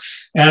for.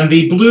 And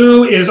the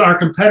blue is our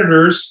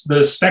competitors,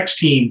 the SPECS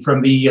team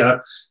from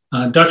the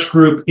Dutch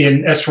group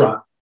in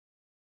Esra.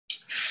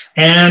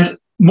 And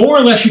more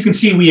or less you can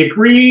see we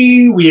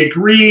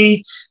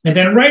agree. And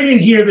then right in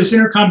here, this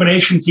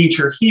intercombination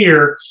feature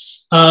here,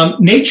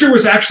 nature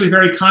was actually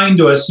very kind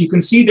to us. You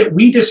can see that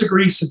we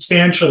disagree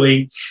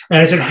substantially. And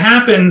as it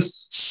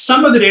happens,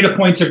 some of the data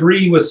points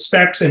agree with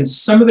SPECS and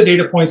some of the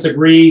data points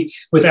agree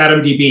with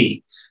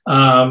AtomDB.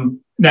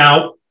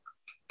 Now,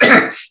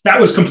 that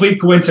was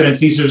complete coincidence.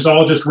 These are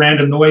all just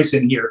random noise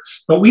in here.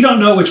 But we don't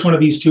know which one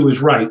of these two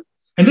is right.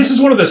 And this is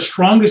one of the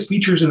strongest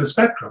features in the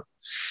spectrum.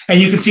 And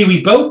you can see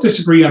we both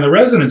disagree on the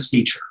resonance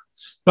feature.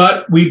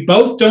 But we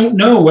both don't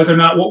know whether or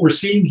not what we're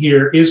seeing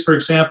here is, for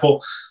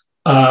example,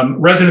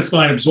 resonance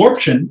line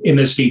absorption in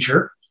this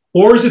feature,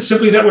 or is it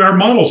simply that our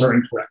models are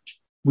incorrect?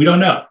 We don't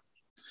know.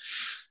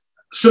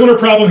 Similar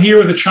problem here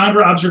with the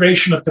Chandra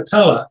observation of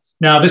Capella.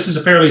 Now, this is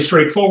a fairly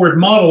straightforward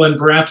model, and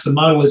perhaps the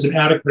model isn't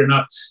adequate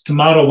enough to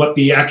model what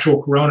the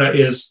actual corona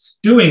is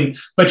doing,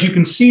 but you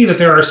can see that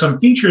there are some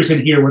features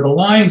in here where the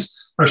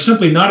lines are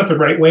simply not at the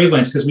right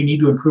wavelengths because we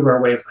need to improve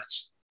our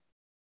wavelengths.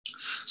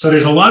 So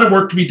there's a lot of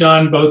work to be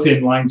done, both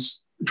in line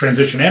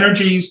transition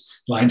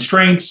energies, line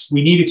strengths.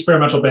 We need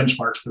experimental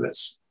benchmarks for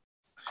this.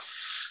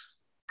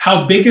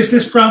 How big is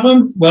this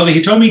problem? Well, the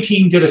Hitomi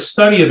team did a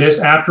study of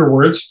this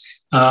afterwards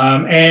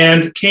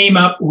and came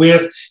up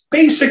with,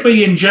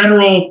 basically in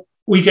general,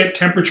 we get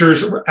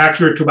temperatures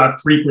accurate to about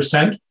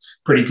 3%,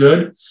 pretty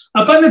good.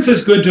 Abundance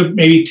is good to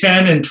maybe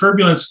 10, and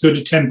turbulence good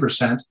to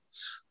 10%.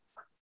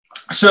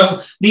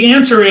 So the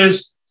answer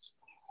is,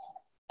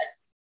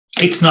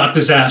 it's not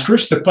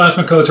disastrous. The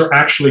plasma codes are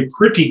actually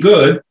pretty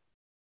good.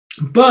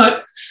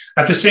 But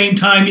at the same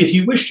time, if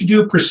you wish to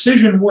do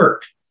precision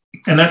work,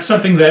 and that's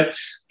something that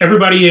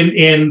everybody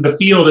in the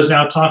field is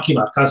now talking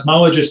about,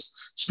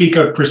 cosmologists speak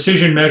of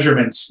precision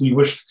measurements. We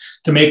wish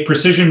to make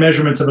precision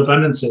measurements of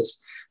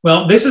abundances.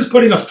 Well, this is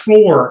putting a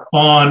floor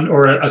on,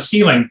 or a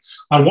ceiling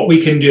on what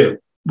we can do.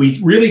 We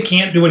really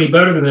can't do any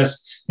better than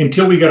this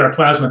until we get our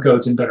plasma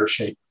codes in better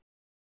shape.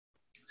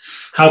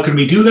 How can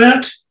we do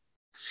that?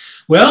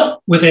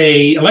 Well, with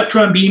an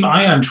electron beam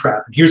ion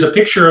trap. Here's a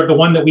picture of the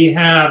one that we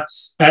have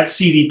at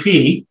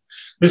CDP.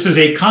 This is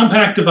a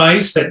compact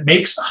device that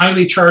makes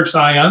highly charged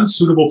ions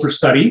suitable for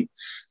study,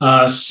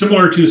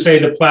 similar to, say,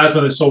 the plasma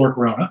of the solar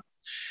corona.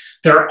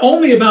 There are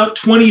only about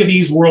 20 of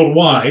these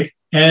worldwide,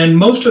 and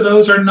most of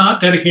those are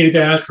not dedicated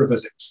to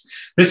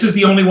astrophysics. This is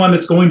the only one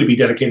that's going to be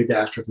dedicated to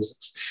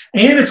astrophysics.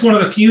 And it's one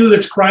of the few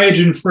that's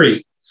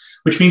cryogen-free,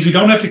 which means we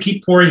don't have to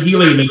keep pouring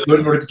helium into it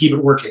in order to keep it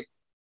working.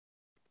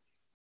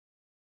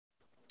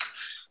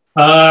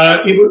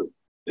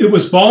 It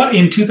was bought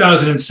in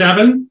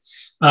 2007,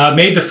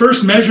 made the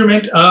first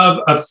measurement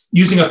of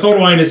using a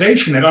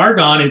photoionization at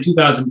argon in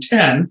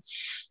 2010.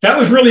 That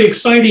was really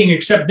exciting,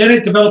 except then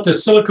it developed a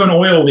silicone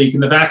oil leak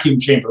in the vacuum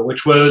chamber,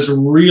 which was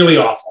really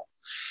awful.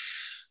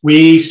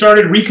 We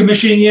started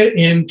recommissioning it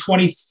in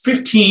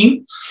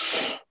 2015,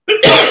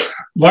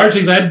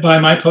 largely led by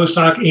my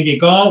postdoc, Amy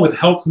Gall, with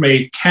help from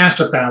a cast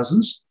of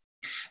thousands.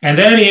 And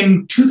then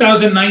in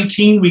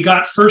 2019, we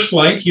got first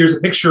light. Here's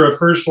a picture of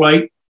first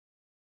light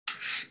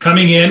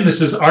coming in.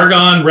 This is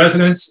argon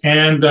resonance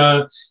and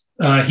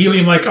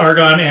helium-like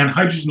argon and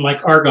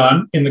hydrogen-like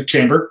argon in the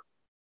chamber.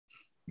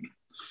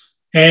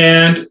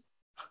 And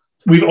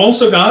we've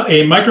also got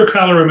a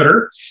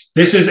microcalorimeter.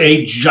 This is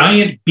a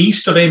giant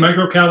beast of a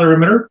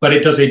microcalorimeter, but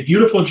it does a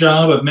beautiful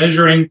job of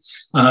measuring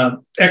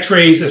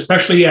X-rays,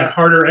 especially at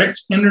harder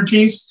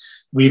energies.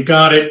 We've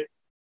got it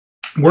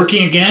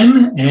working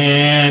again,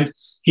 and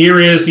here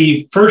is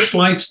the first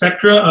light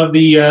spectra of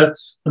the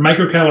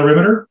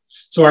microcalorimeter.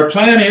 So our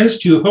plan is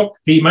to hook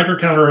the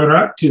microcalorimeter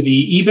up to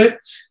the EBIT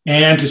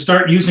and to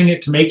start using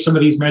it to make some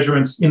of these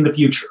measurements in the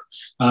future,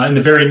 in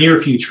the very near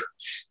future.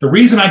 The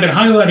reason I've been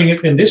highlighting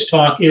it in this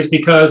talk is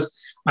because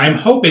I'm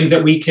hoping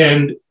that we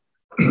can,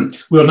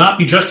 we'll not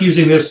be just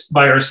using this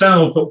by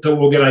ourselves, but that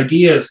we'll get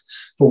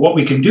ideas for what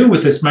we can do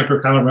with this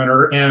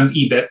microcalorimeter and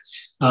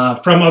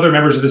EBIT from other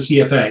members of the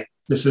CFA.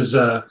 This is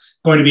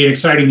going to be an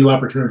exciting new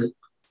opportunity.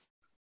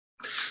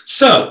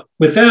 So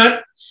with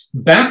that,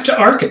 back to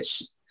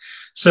Arcus.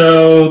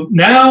 So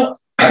now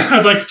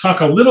I'd like to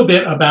talk a little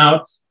bit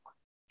about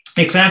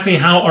exactly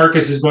how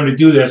Arcus is going to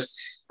do this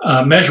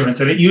measurement.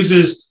 And it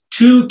uses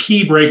two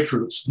key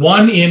breakthroughs,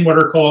 one in what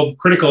are called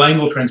critical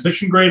angle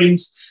transmission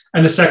gratings,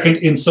 and the second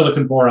in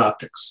silicon pore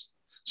optics.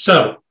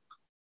 So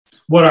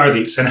what are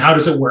these and how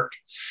does it work?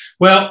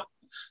 Well,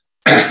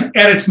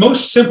 at its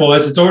most simple,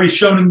 as it's already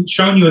shown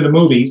you in the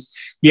movies,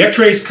 the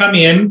X-rays come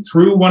in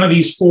through one of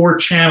these four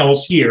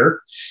channels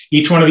here.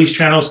 Each one of these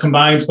channels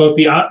combines both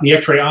the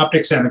X-ray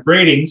optics and the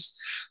gratings.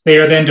 They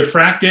are then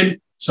diffracted,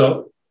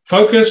 so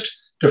focused,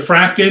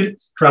 diffracted,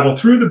 travel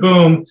through the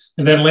boom,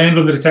 and then land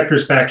on the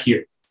detectors back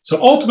here.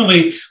 So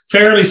ultimately,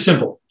 fairly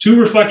simple. Two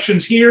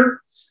reflections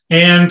here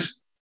and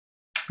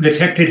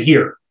detected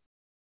here.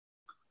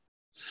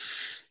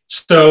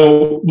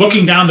 So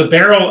looking down the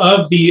barrel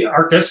of the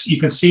Arcus, you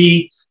can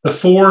see the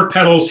four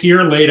petals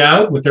here laid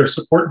out with their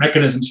support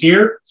mechanisms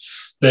here.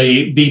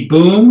 The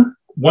boom,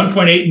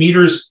 1.8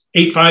 meters,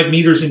 8.5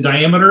 meters in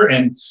diameter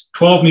and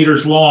 12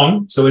 meters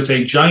long. So it's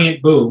a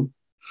giant boom.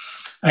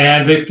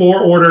 And the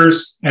four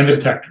orders and the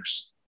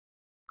detectors.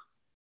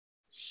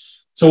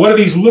 So what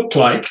do these look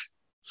like?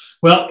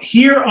 Well,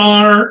 here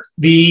are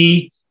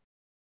the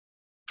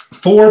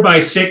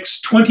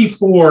 4x6,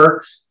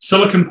 24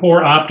 silicon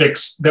pore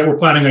optics that we're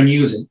planning on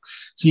using.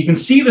 So you can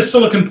see the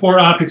silicon pore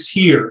optics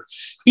here.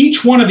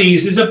 Each one of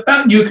these is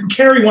about, you can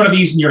carry one of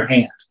these in your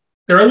hand.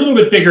 They're a little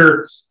bit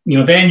bigger,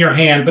 than your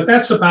hand, but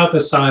that's about the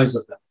size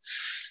of them.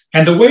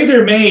 And the way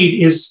they're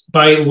made is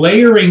by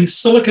layering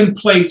silicon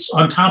plates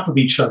on top of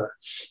each other.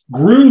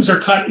 Grooves are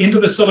cut into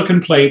the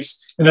silicon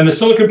plates, and then the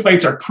silicon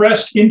plates are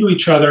pressed into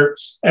each other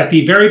at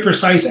the very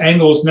precise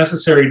angles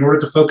necessary in order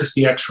to focus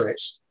the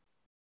X-rays.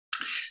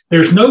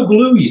 There's no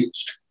glue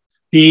used.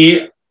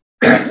 The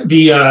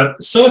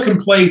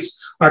silicon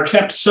plates are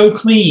kept so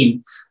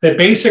clean that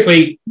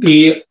basically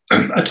the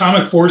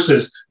atomic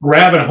forces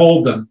grab and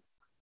hold them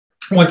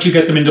once you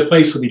get them into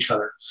place with each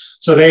other.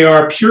 So they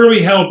are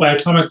purely held by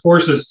atomic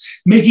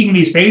forces, making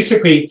these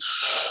basically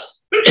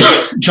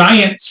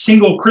giant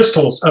single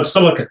crystals of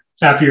silicon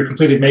after you're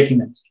completed making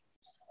them.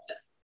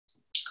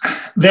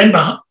 Then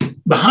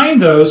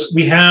behind those,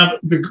 we have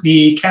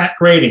the CAT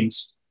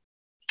gratings.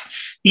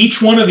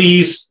 Each one of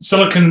these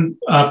silicon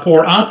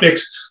pore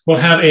optics will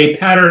have a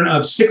pattern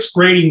of 6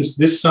 gratings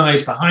this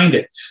size behind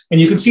it.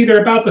 And you can see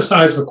they're about the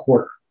size of a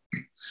quarter.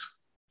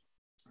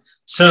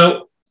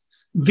 So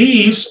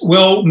these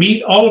will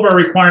meet all of our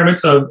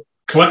requirements of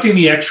collecting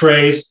the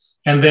X-rays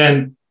and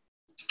then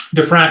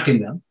diffracting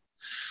them.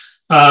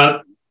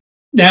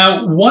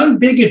 Now, one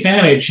big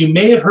advantage, you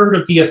may have heard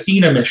of the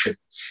Athena mission.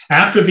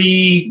 After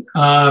the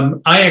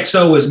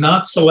IXO was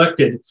not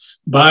selected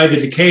by the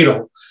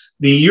decadal,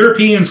 the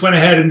Europeans went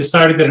ahead and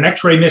decided that an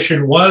X-ray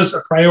mission was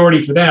a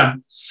priority for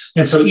them.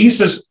 And so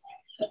ESA's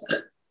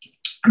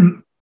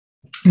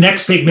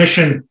next big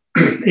mission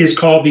is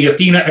called the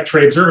Athena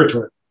X-ray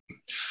Observatory.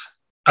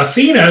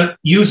 Athena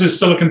uses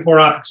silicon pore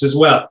optics as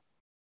well.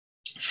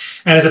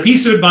 And as a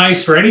piece of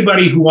advice for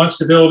anybody who wants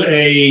to build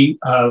a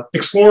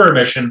Explorer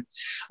mission,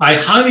 I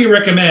highly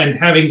recommend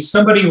having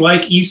somebody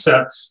like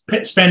ESA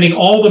spending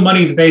all the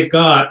money that they've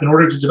got in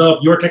order to develop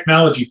your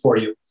technology for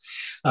you,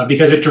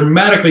 because it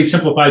dramatically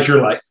simplifies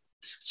your life.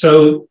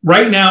 So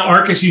right now,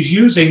 Arcus is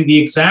using the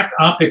exact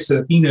optics that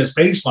Athena is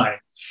baselining,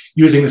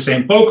 using the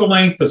same focal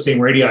length, the same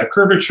radii of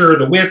curvature,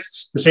 the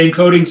widths, the same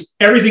coatings,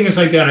 everything is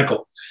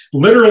identical.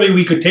 Literally,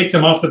 we could take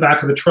them off the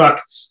back of the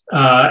truck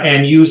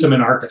and use them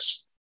in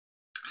Arcus.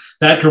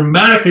 That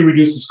dramatically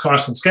reduces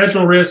cost and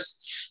schedule risk.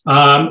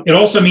 It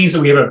also means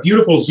that we have a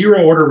beautiful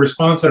zero-order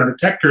response on our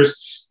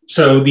detectors.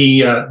 So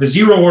the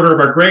zero order of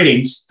our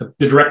gratings,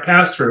 the direct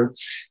pass-through,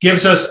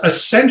 gives us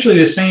essentially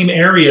the same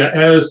area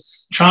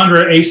as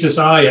Chandra ACES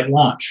I at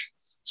launch.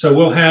 So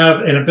we'll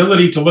have an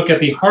ability to look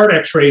at the hard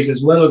X-rays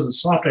as well as the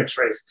soft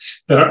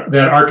X-rays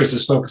that Arcus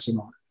is focusing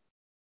on.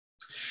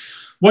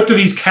 What do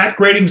these CAT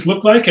gratings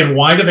look like, and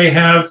why are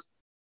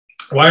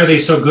they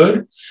so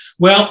good?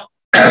 Well,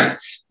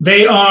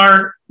 they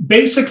are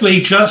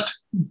basically just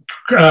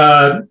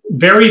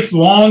very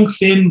long,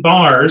 thin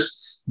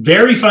bars,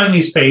 very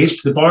finely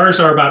spaced. The bars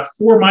are about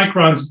 4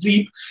 microns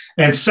deep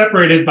and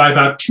separated by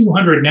about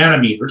 200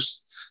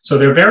 nanometers. So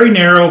they're very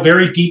narrow,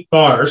 very deep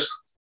bars.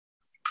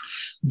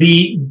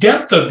 The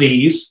depth of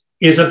these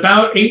is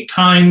about 10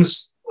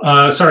 times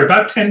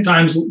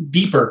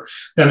deeper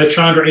than the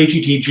Chandra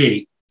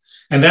HETG.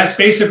 And that's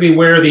basically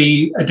where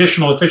the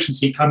additional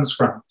efficiency comes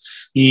from.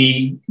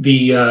 The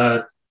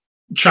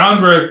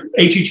Chandra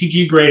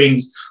HETG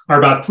gratings are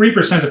about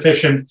 3%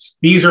 efficient.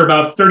 These are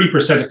about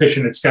 30%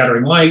 efficient at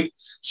scattering light.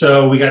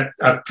 So we got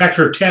a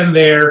factor of 10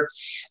 there.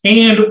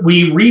 And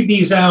we read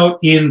these out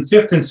in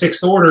 5th and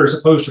 6th order as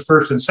opposed to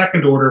 1st and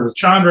 2nd order with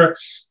Chandra,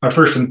 or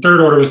 1st and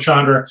 3rd order with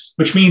Chandra,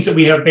 which means that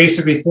we have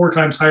basically 4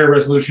 times higher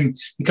resolution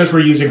because we're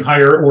using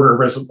higher order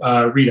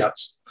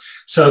readouts.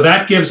 So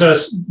that gives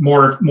us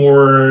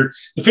more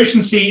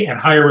efficiency and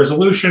higher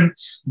resolution.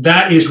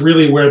 That is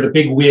really where the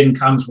big win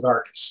comes with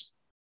Arcus.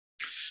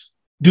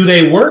 Do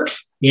they work?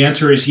 The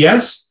answer is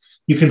yes.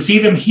 You can see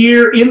them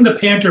here in the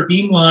Panther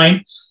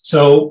beamline.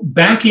 So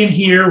back in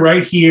here,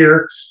 right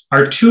here,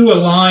 are two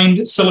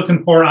aligned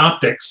silicon pore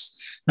optics.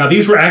 Now,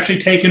 these were actually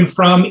taken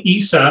from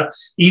ESA.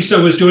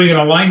 ESA was doing an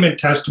alignment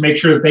test to make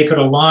sure that they could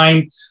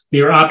align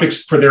their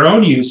optics for their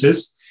own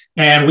uses.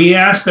 And we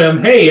asked them,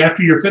 hey,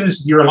 after you're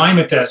finished with your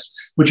alignment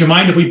test, would you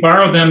mind if we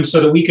borrowed them so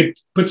that we could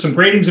put some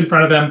gratings in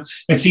front of them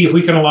and see if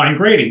we can align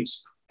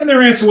gratings? And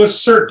their answer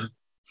was certain,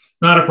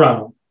 not a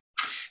problem.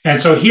 And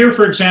so here,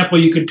 for example,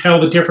 you could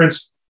tell the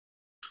difference.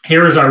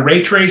 Here is our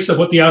ray trace of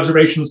what the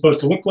observation is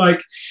supposed to look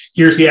like.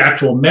 Here's the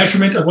actual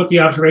measurement of what the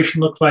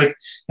observation looked like.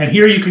 And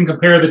here you can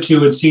compare the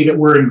two and see that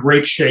we're in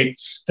great shape,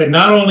 that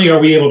not only are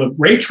we able to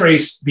ray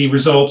trace the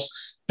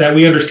results, that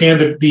we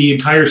understand the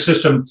entire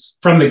system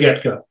from the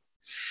get-go.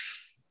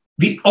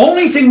 The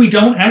only thing we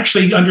don't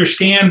actually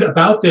understand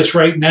about this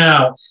right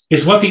now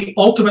is what the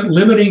ultimate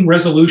limiting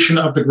resolution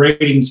of the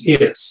gratings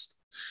is.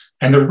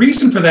 And the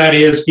reason for that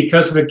is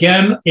because of,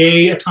 again,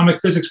 an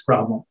atomic physics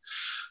problem.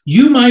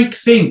 You might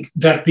think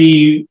that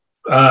the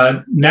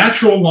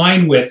natural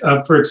line width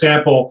of, for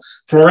example,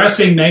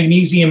 fluorescing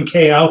magnesium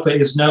K alpha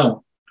is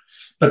known.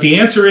 But the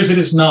answer is it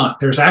is not.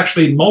 There's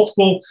actually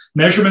multiple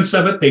measurements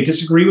of it. They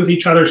disagree with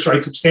each other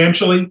quite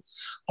substantially.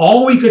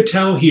 All we could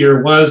tell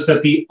here was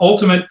that the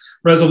ultimate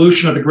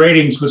resolution of the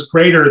gratings was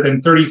greater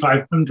than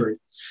 3,500.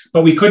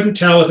 But we couldn't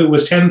tell if it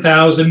was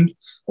 10,000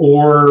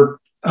 or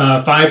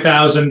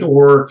 5,000,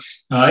 or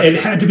it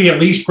had to be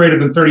at least greater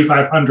than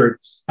 3,500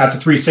 at the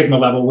 3 sigma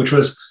level, which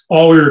was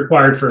all we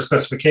required for a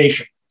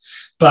specification.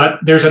 But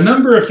there's a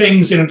number of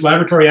things in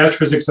laboratory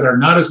astrophysics that are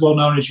not as well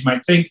known as you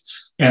might think,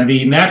 and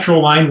the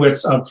natural line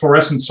widths of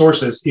fluorescent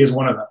sources is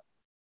one of them.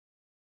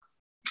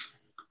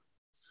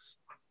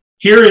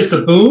 Here is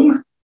the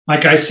boom.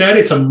 Like I said,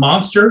 it's a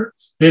monster.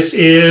 This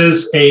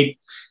is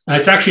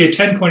it's actually a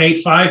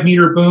 10.85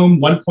 meter boom,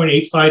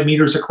 1.85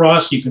 meters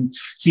across. You can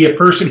see a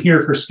person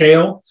here for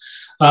scale.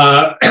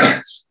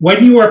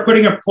 When you are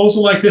putting a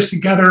proposal like this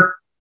together,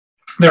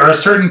 there are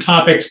certain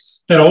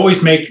topics that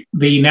always make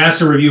the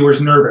NASA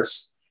reviewers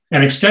nervous,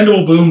 and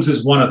extendable booms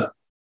is one of them.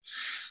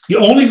 The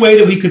only way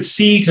that we could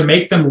see to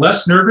make them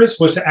less nervous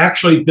was to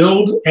actually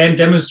build and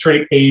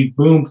demonstrate a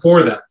boom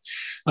for them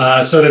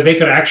so that they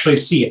could actually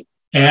see it,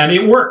 and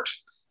it worked.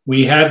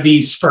 We had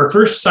our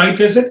first site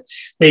visit.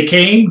 They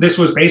came. This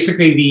was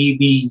basically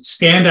the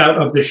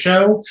standout of the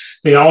show.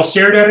 They all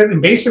stared at it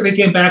and basically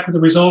came back with the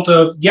result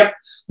of, yep,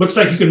 looks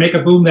like you can make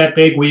a boom that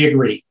big. We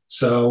agree.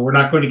 So we're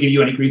not going to give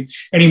you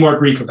any more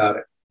grief about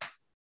it.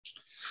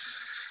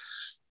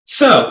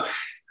 So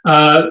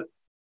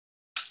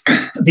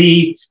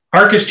the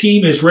ARCUS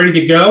team is ready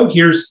to go.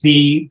 Here's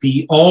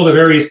all the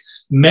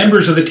various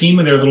members of the team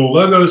and their little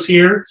logos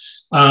here.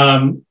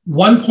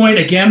 One point,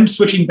 again,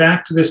 switching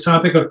back to this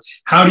topic of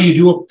how do you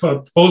do a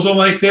proposal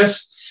like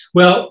this?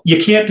 Well,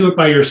 you can't do it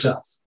by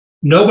yourself.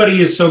 Nobody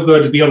is so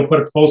good to be able to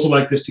put a proposal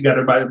like this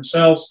together by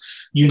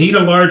themselves. You need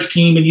a large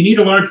team, and you need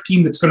a large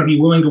team that's going to be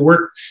willing to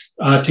work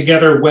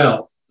together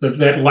well,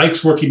 that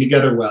likes working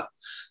together well.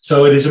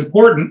 So it is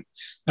important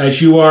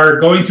as you are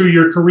going through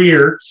your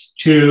career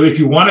to, if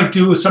you want to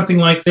do something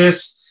like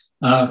this,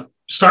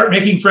 start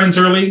making friends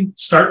early,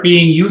 start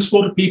being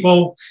useful to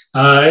people,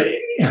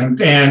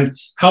 and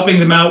helping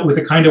them out with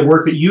the kind of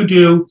work that you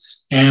do,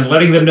 and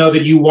letting them know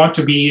that you want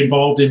to be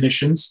involved in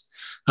missions.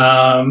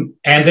 And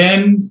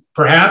then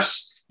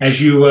perhaps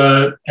as you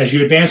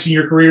advance in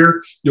your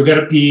career, you'll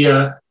get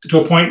to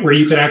a point where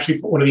you can actually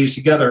put one of these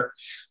together.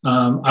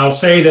 I'll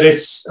say that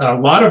it's a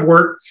lot of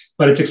work,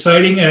 but it's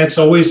exciting, and it's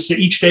always,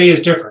 each day is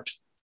different.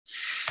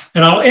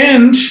 And I'll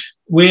end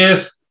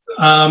with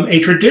a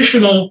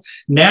traditional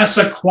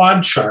NASA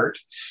quad chart.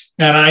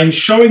 And I'm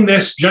showing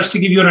this just to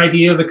give you an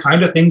idea of the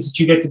kind of things that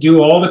you get to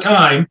do all the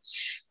time.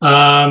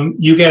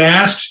 You get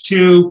asked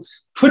to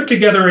put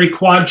together a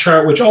quad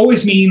chart, which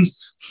always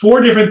means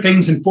 4 different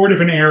things in 4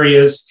 different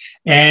areas.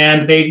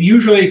 And they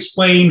usually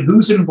explain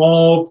who's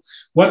involved,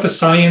 what the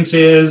science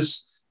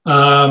is,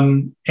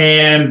 and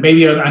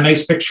maybe a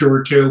nice picture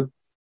or two.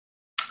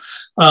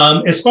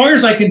 As far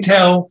as I can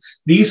tell,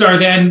 these are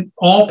then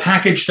all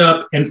packaged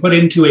up and put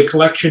into a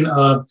collection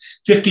of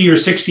 50 or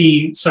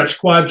 60 such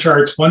quad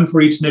charts, one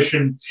for each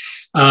mission,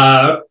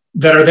 that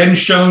are then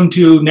shown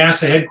to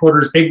NASA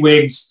headquarters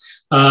bigwigs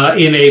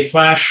in a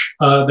flash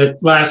that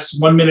lasts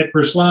 1 minute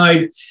per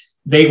slide.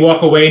 They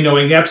walk away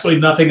knowing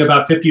absolutely nothing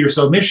about 50 or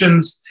so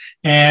missions,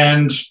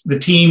 and the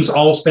teams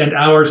all spend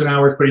hours and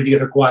hours putting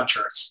together quad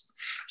charts.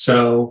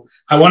 So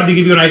I wanted to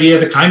give you an idea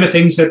of the kind of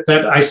things that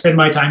I spend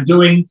my time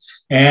doing.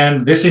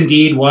 And this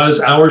indeed was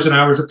hours and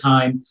hours of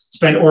time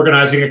spent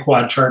organizing a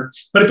quad chart,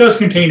 but it does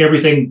contain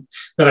everything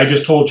that I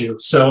just told you.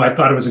 So I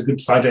thought it was a good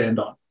slide to end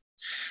on.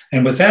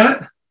 And with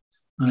that,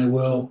 I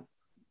will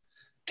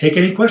take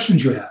any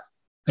questions you have.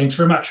 Thanks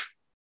very much.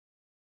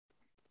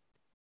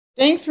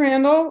 Thanks,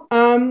 Randall.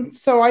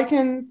 So I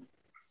can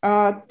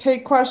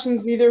take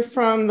questions either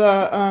from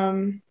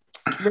the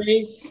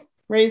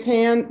raise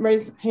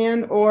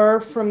hand or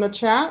from the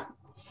chat.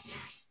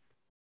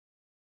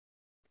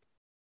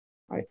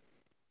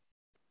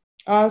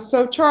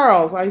 So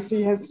Charles, I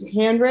see has his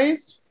hand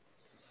raised.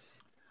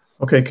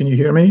 Okay, can you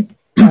hear me?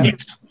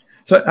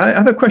 So I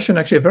have a question,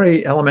 actually, a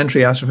very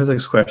elementary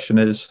astrophysics question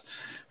is,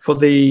 for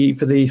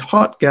the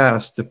hot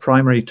gas, the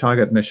primary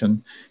target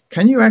mission,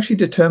 can you actually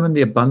determine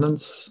the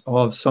abundance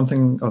of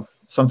something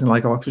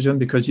like oxygen?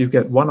 Because you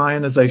get one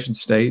ionization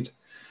state,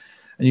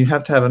 and you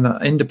have to have an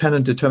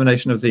independent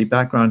determination of the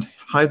background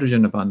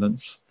hydrogen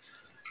abundance.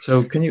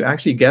 So can you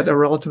actually get a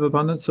relative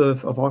abundance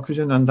of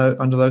oxygen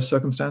under those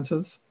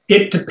circumstances?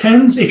 It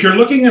depends. If you're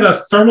looking at a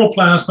thermal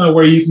plasma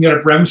where you can get a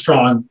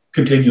Bremsstrahlung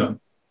continuum,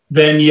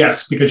 then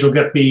yes, because you'll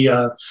get the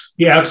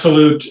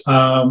absolute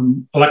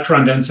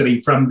electron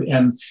density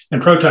and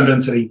proton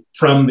density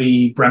from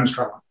the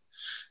Bremsstrahlung.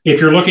 If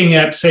you're looking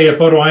at, say, a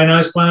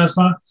photoionized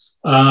plasma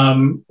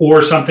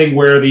or something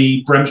where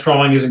the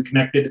Bremsstrahlung isn't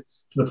connected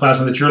to the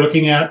plasma that you're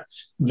looking at,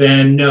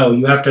 then no,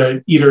 you have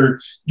to either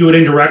do it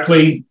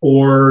indirectly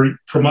or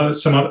from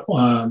some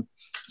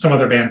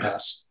other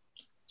bandpass.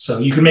 So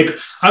you can make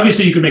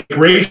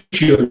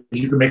ratios.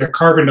 You can make a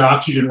carbon to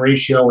oxygen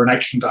ratio or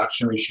nitrogen to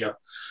oxygen ratio.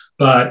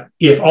 But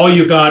if all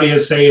you've got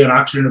is, say, an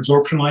oxygen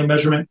absorption line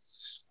measurement,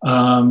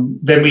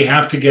 then we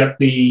have to get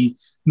the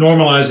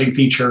normalizing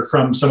feature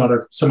from some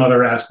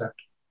other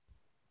aspect.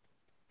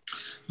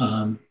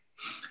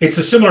 It's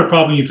a similar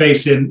problem you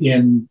face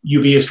in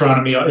UV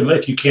astronomy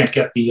if you can't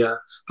get the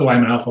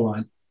Lyman alpha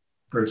line,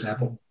 for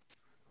example.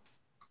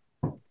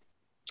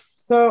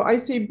 So I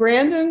see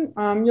Brandon.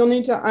 You'll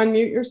need to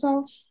unmute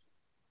yourself.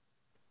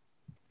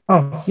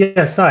 Oh,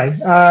 yes, hi.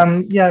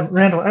 Yeah,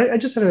 Randall, I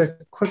just had a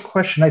quick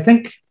question. I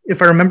think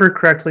if I remember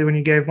correctly, when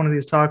you gave one of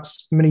these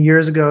talks many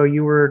years ago,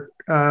 you were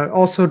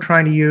also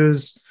trying to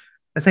use,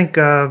 I think,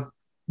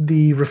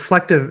 the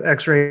reflective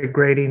X-ray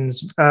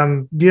gratings.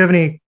 Do you have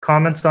any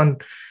comments on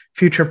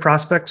future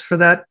prospects for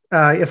that,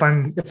 if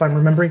I'm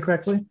remembering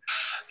correctly?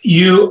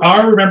 You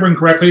are remembering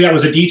correctly. That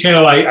was a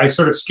detail I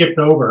sort of skipped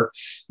over.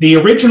 The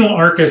original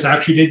ARCUS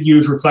actually did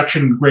use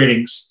reflection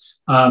gratings.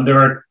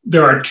 There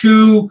are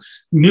two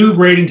new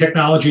grading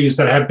technologies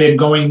that have been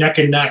going neck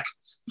and neck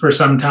for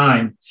some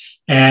time.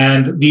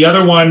 And the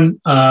other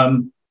one,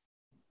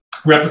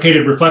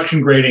 replicated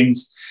reflection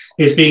gratings,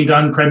 is being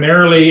done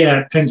primarily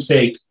at Penn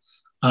State.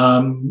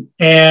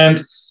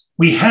 And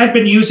we had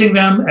been using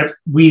them.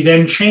 We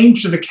then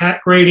changed to the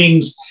CAT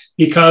gratings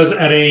because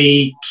at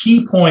a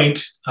key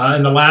point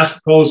in the last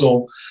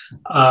proposal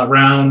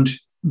round,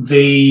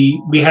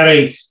 we had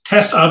a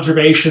test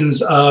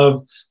observations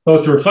of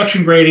both the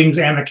reflection gratings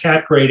and the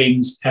CAT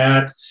gratings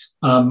at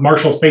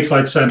Marshall Space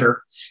Flight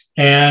Center.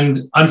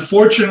 And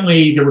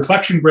unfortunately, the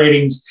reflection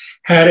gratings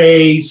had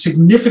a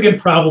significant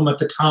problem at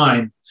the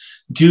time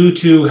due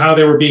to how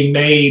they were being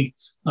made,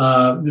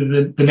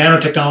 the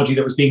nanotechnology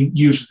that was being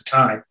used at the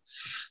time.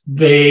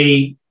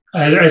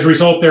 As a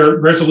result, their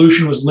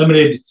resolution was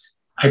limited,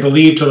 I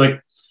believe, to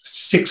like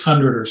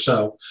 600 or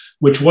so,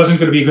 which wasn't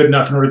going to be good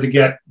enough in order to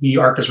get the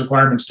ARCUS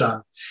requirements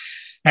done.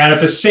 And at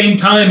the same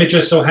time, it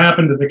just so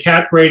happened that the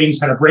CAT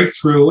gratings had a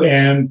breakthrough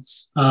and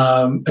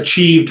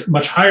achieved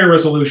much higher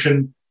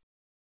resolution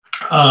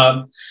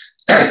and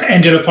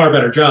did a far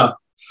better job.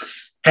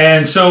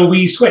 And so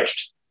we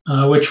switched,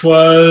 which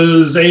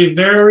was a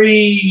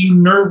very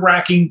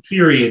nerve-wracking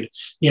period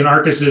in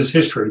ARCUS's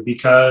history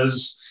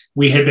because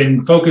we had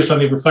been focused on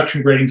the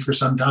reflection gratings for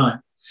some time.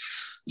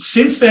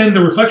 Since then,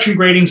 the reflection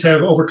gratings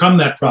have overcome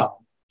that problem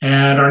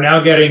and are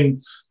now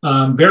getting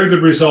very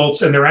good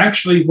results. And they're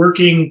actually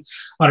working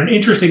on an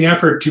interesting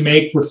effort to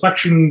make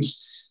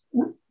reflections,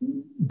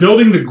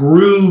 building the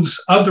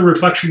grooves of the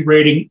reflection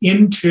grating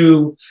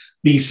into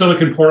the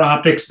silicon pore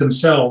optics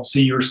themselves. So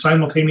you're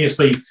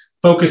simultaneously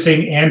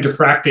focusing and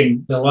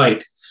diffracting the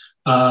light.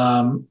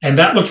 And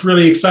that looks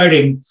really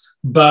exciting,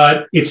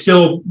 but it's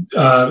still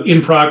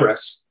in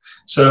progress.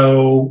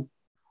 So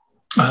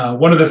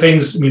one of the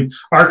things,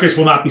 ARCUS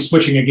will not be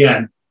switching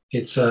again.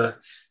 It's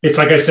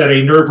like I said,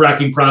 a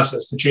nerve-wracking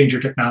process to change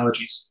your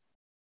technologies.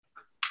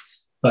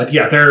 But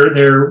yeah,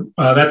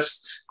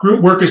 that's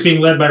group work is being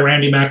led by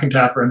Randy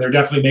McIntyre, and they're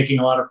definitely making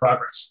a lot of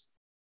progress.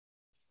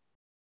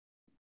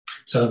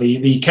 So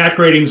the CAT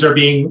gratings are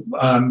being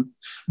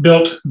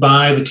built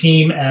by the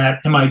team at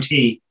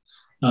MIT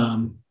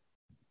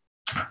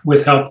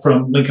with help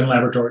from Lincoln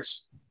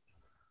Laboratories.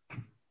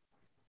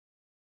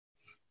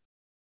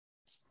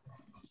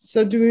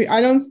 So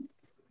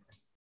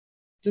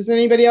does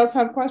anybody else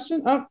have a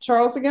question? Oh,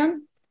 Charles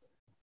again.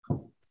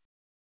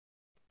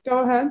 Go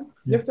ahead.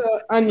 You have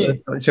to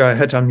unmute. Sorry, I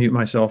had to unmute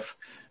myself.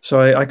 So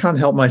I can't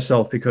help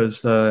myself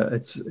because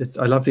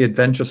I love the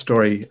adventure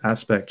story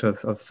aspect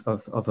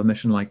of a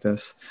mission like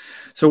this.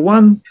 So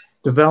one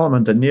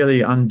development that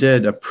nearly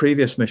undid a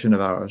previous mission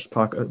of ours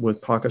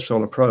with Parker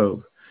Solar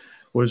Probe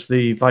was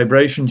the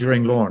vibration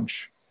during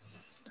launch,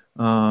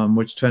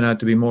 which turned out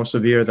to be more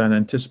severe than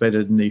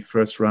anticipated in the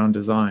first round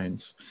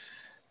designs.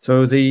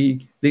 So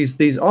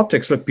these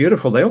optics look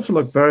beautiful. They also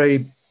look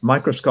very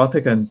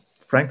microscopic and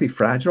frankly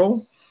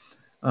fragile.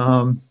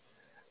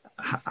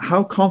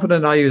 How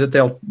confident are you that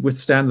they'll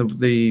withstand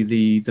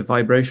the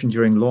vibration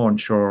during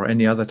launch or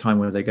any other time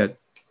where they get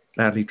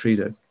badly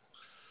treated?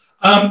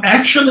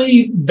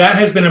 Actually, that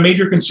has been a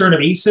major concern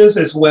of ESA's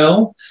as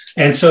well,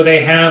 and so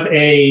they have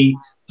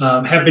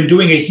been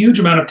doing a huge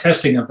amount of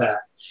testing of that.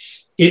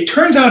 It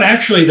turns out,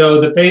 actually,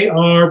 though, that they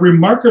are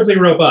remarkably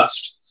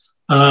robust,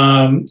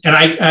 and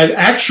I've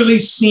actually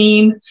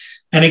seen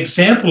an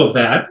example of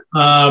that.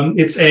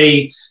 It's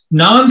a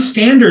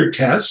non-standard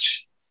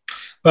test,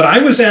 but I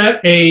was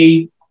at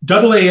a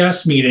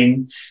AAS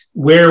meeting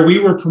where we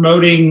were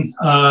promoting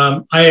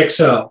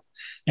IXO,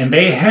 and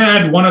they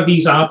had one of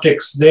these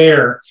optics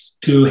there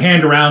to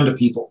hand around to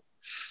people.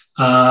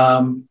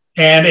 And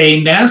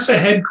a NASA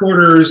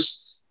headquarters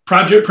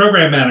project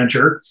program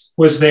manager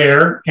was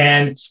there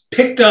and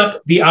picked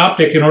up the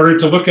optic in order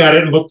to look at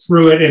it and look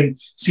through it and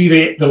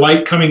see the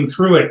light coming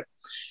through it,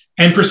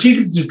 and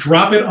proceeded to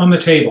drop it on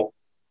the table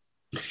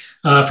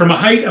from a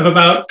height of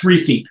about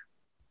 3 feet.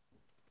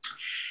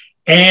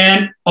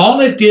 And all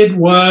it did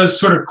was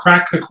sort of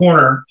crack the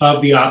corner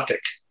of the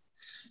optic,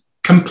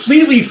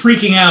 completely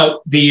freaking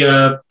out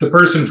the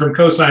person from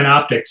Cosine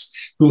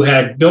Optics who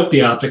had built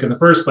the optic in the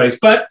first place.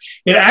 But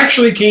it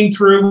actually came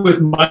through with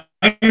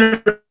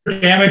minor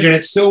damage, and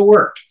it still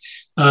worked.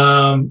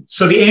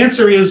 So the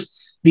answer is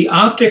the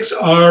optics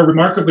are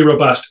remarkably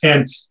robust.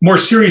 And more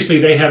seriously,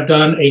 they have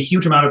done a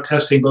huge amount of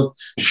testing, both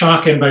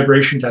shock and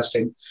vibration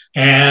testing.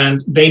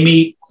 And they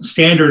meet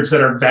standards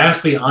that are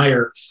vastly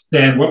higher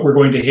than what we're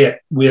going to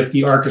hit with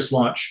the Arcus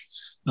launch.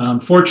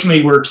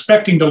 Fortunately, we're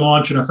expecting to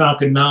launch in a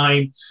Falcon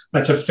 9.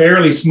 That's a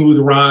fairly smooth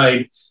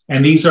ride,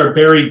 and these are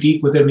buried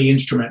deep within the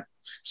instrument,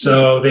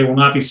 so they will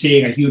not be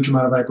seeing a huge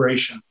amount of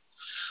vibration.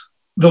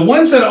 The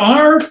ones that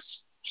are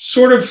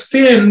sort of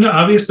thin,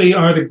 obviously,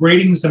 are the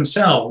gratings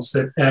themselves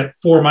at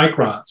 4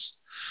 microns.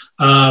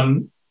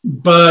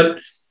 But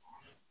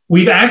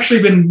we've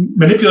actually been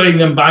manipulating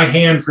them by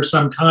hand for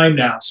some time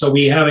now, so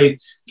we have a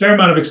fair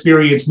amount of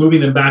experience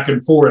moving them back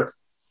and forth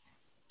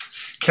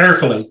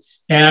carefully.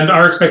 And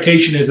our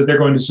expectation is that they're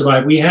going to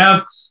survive. We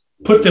have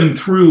put them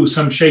through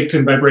some shake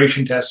and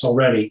vibration tests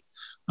already,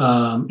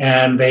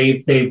 and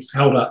they've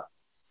held up.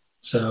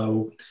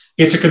 So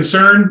it's a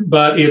concern,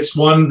 but it's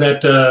one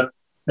that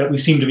we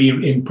seem to be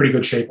in pretty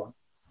good shape on.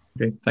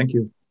 Okay, thank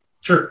you.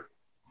 Sure.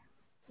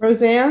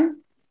 Roseanne?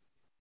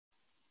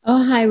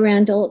 Oh, hi,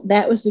 Randall.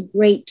 That was a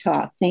great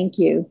talk. Thank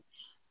you.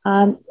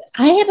 I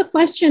have a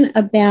question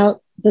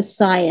about the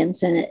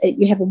science, and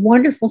you have a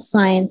wonderful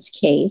science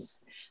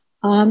case.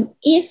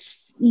 If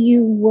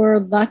you were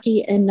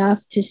lucky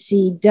enough to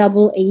see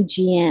double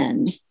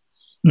AGN,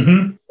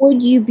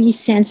 would you be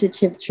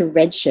sensitive to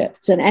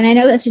redshifts? And I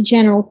know that's a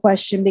general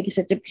question because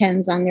it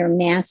depends on their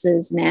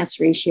masses, mass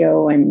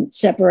ratio, and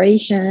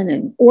separation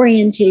and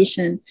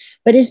orientation.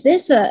 But is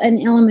this an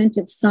element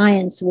of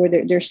science where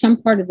there's some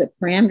part of the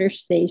parameter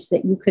space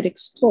that you could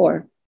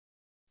explore?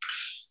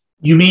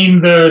 You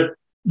mean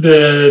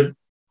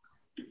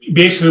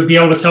basically be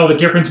able to tell the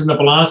difference in the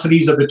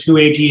velocities of the two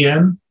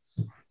AGN?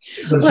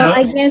 Well,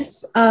 I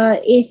guess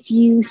if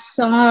you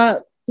saw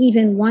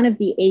even one of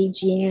the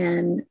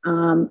AGN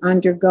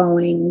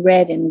undergoing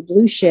red and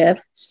blue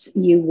shifts,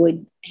 you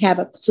would have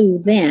a clue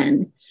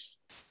then.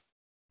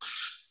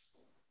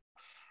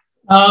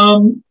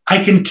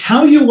 I can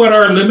tell you what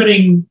our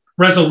limiting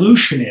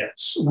resolution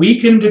is. We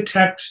can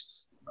detect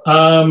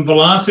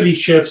velocity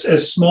shifts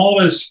as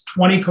small as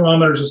 20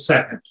 kilometers a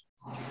second.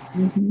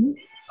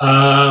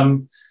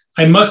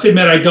 I must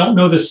admit, I don't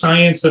know the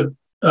science of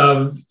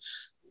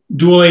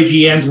dual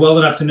AGNs well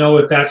enough to know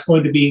if that's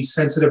going to be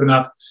sensitive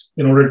enough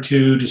in order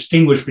to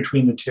distinguish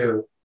between the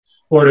two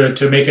or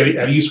to make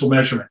a useful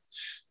measurement.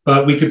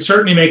 But we could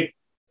certainly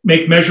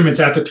make measurements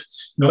at the,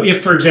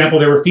 if, for example,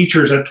 there were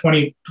features at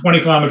 20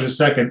 kilometers a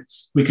second,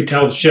 we could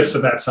tell the shifts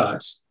of that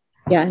size.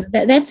 Yeah,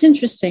 that's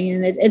interesting.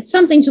 And it's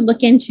something to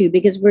look into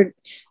because we're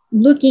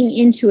looking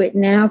into it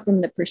now from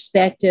the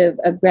perspective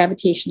of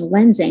gravitational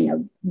lensing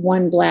of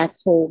one black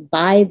hole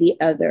by the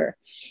other.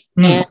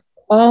 And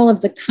all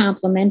of the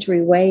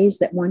complementary ways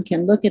that one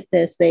can look at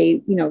this,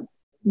 they,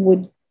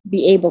 would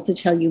be able to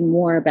tell you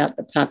more about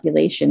the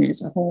population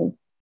as a whole.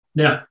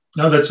 Yeah,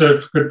 no, that's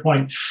a good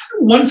point.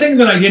 One thing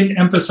that I didn't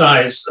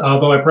emphasize,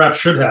 although I perhaps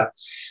should have,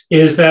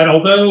 is that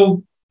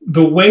although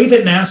the way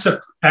that NASA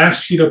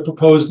asked you to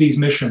propose these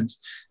missions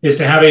is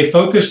to have a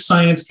focused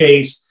science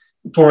case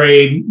for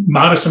a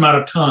modest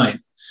amount of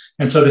time.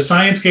 And so the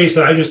science case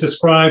that I just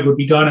described would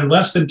be done in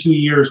less than 2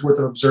 years worth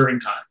of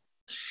observing time.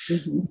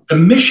 The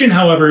mission,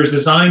 however, is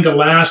designed to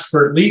last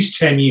for at least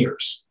 10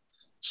 years.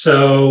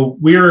 So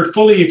we're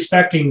fully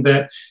expecting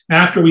that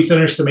after we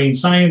finish the main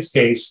science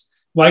case,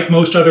 like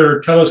most other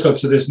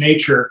telescopes of this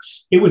nature,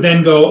 it would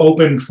then go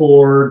open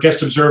for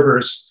guest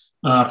observers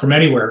from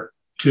anywhere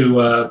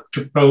to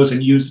propose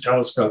and use the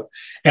telescope.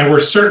 And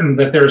we're certain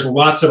that there's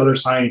lots of other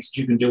science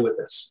that you can do with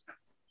this.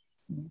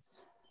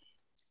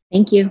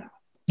 Thank you.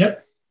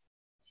 Yep.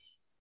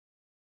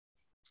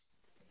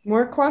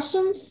 More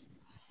questions?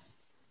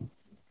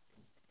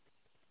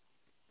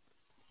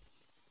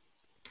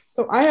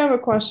 So I have a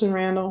question,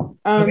 Randall.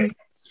 Okay.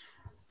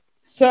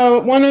 So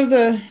one of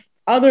the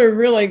other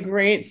really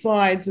great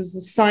slides is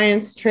the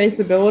science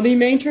traceability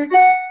matrix.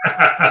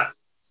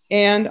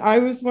 And I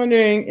was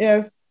wondering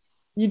if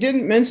you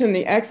didn't mention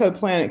the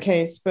exoplanet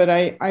case, but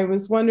I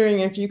was wondering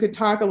if you could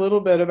talk a little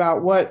bit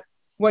about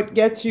what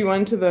gets you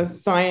onto the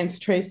science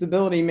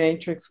traceability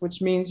matrix,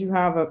 which means you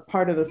have a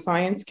part of the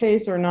science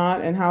case or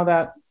not, and how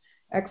that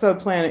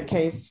exoplanet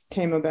case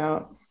came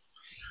about.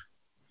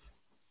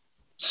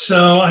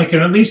 So I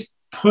can at least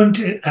point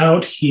it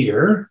out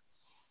here.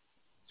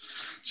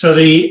 So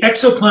the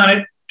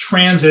exoplanet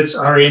transits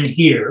are in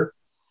here.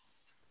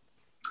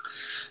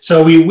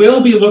 So we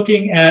will be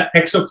looking at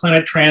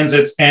exoplanet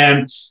transits,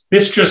 and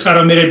this just got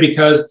omitted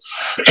because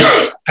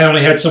I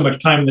only had so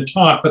much time in the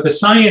talk, but the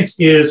science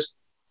is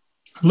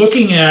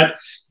looking at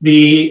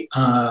the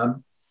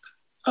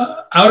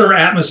outer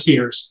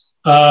atmospheres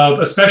of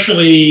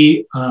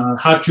especially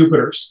hot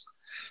Jupiters,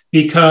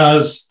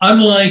 because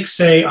unlike,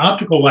 say,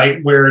 optical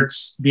light, where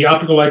it's the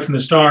optical light from the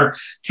star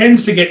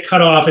tends to get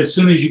cut off as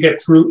soon as you get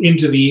through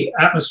into the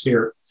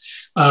atmosphere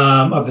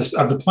of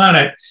the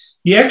planet,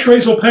 the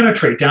X-rays will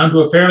penetrate down to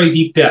a fairly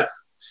deep depth.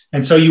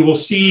 And so you will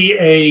see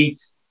a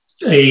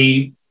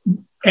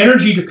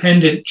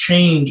energy-dependent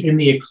change in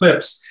the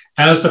eclipse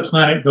as the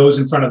planet goes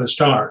in front of the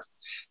star.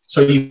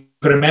 So you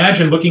could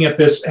imagine looking at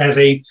this as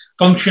a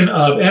function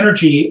of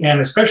energy,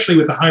 and especially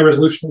with the high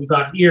resolution we've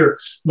got here,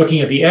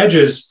 looking at the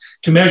edges,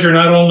 to measure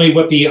not only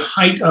what the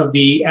height of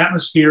the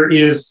atmosphere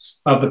is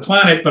of the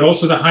planet, but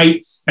also the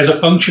height as a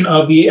function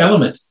of the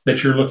element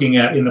that you're looking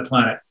at in the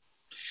planet.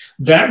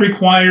 That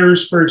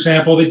requires, for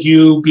example, that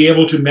you be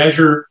able to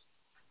measure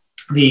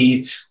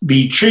the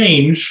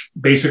change,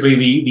 basically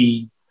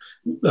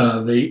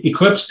the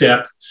eclipse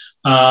depth,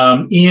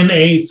 in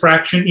a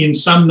fraction, in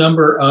some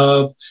number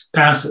of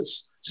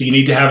passes. So you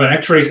need to have an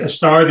X-ray, a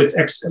star that's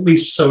at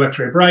least so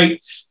X-ray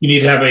bright. You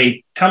need to have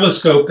a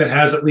telescope that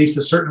has at least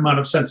a certain amount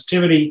of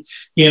sensitivity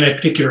in a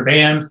particular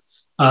band,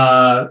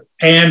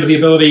 and the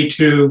ability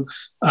to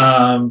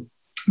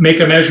make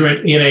a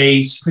measurement in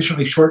a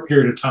sufficiently short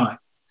period of time.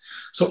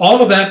 So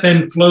all of that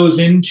then flows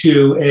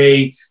into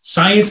a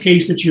science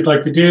case that you'd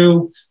like to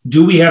do.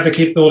 Do we have the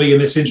capability in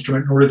this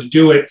instrument in order to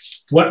do it?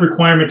 What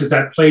requirement does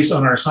that place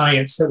on our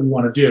science that we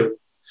want to do?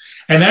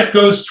 And that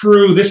goes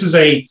through, this is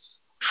a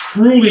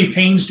truly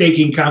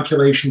painstaking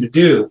calculation to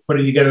do,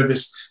 putting together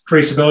this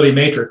traceability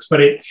matrix,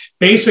 but it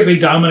basically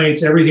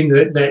dominates everything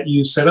that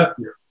you set up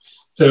here.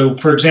 So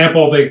for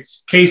example, the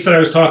case that I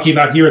was talking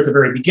about here at the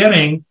very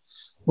beginning,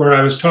 where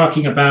I was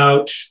talking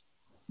about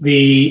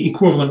the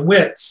equivalent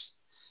widths,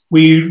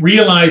 we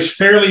realized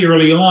fairly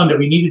early on that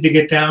we needed to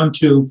get down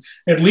to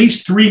at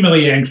least 3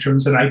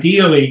 milliangstroms and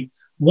ideally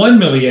 1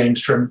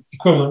 milliangstrom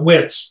equivalent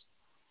widths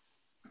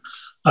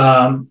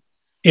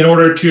in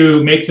order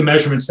to make the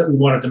measurements that we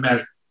wanted to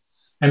measure.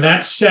 And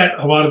that set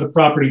a lot of the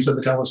properties of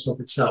the telescope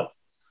itself.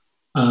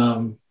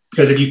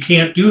 Because if you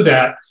can't do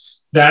that,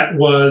 that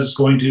was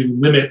going to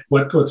limit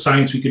what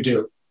science we could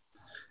do.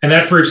 And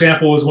that, for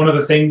example, was one of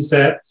the things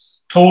that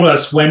told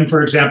us when,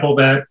 for example,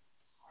 that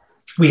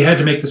we had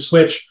to make the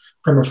switch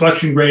from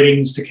reflection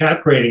gratings to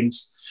cap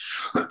gratings,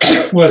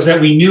 was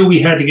that we knew we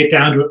had to get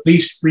down to at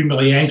least 3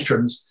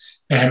 milliangstroms.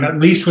 And at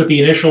least with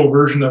the initial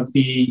version of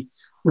the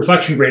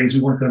reflection gratings, we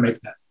weren't going to make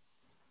that.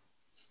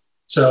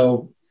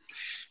 So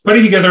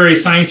putting together a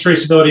science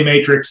traceability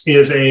matrix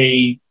is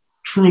a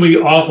truly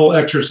awful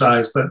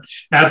exercise, but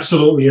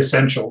absolutely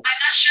essential. I'm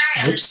not sure I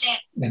understand.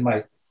 And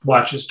my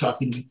watch is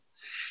talking to me.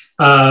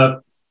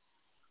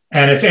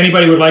 And if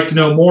anybody would like to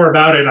know more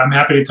about it, I'm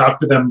happy to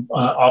talk to them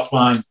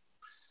offline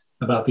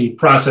about the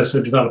process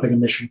of developing a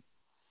mission.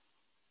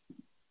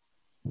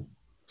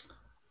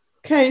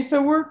 Okay,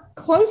 so we're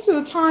close to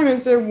the time.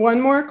 Is there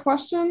one more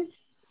question?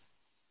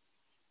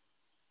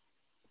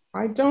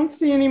 I don't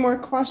see any more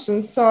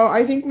questions. So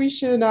I think we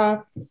should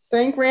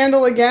thank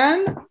Randall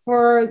again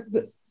for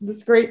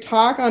this great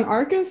talk on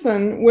Arcus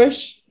and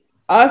wish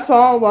us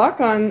all luck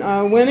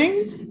on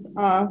winning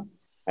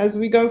as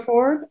we go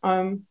forward.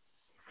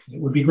 It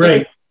would be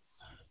great.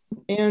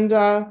 And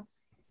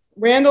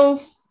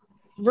Randall's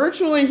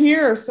virtually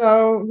here.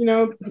 So, you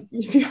know,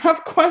 if you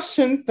have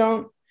questions,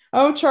 don't.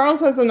 Oh,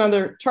 Charles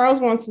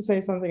wants to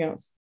say something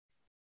else.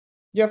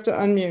 You have to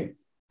unmute.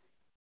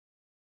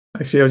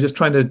 Actually, I was just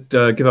trying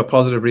to give a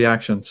positive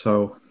reaction.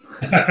 So.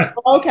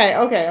 Okay.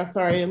 I'm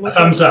sorry. A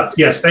thumbs up.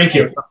 Yes, thank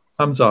you.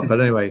 Thumbs up.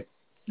 But anyway,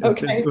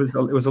 okay. It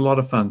was a lot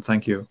of fun.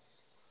 Thank you.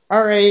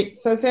 All right.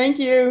 So thank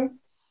you.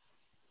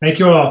 Thank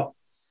you all.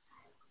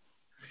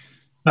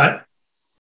 Bye.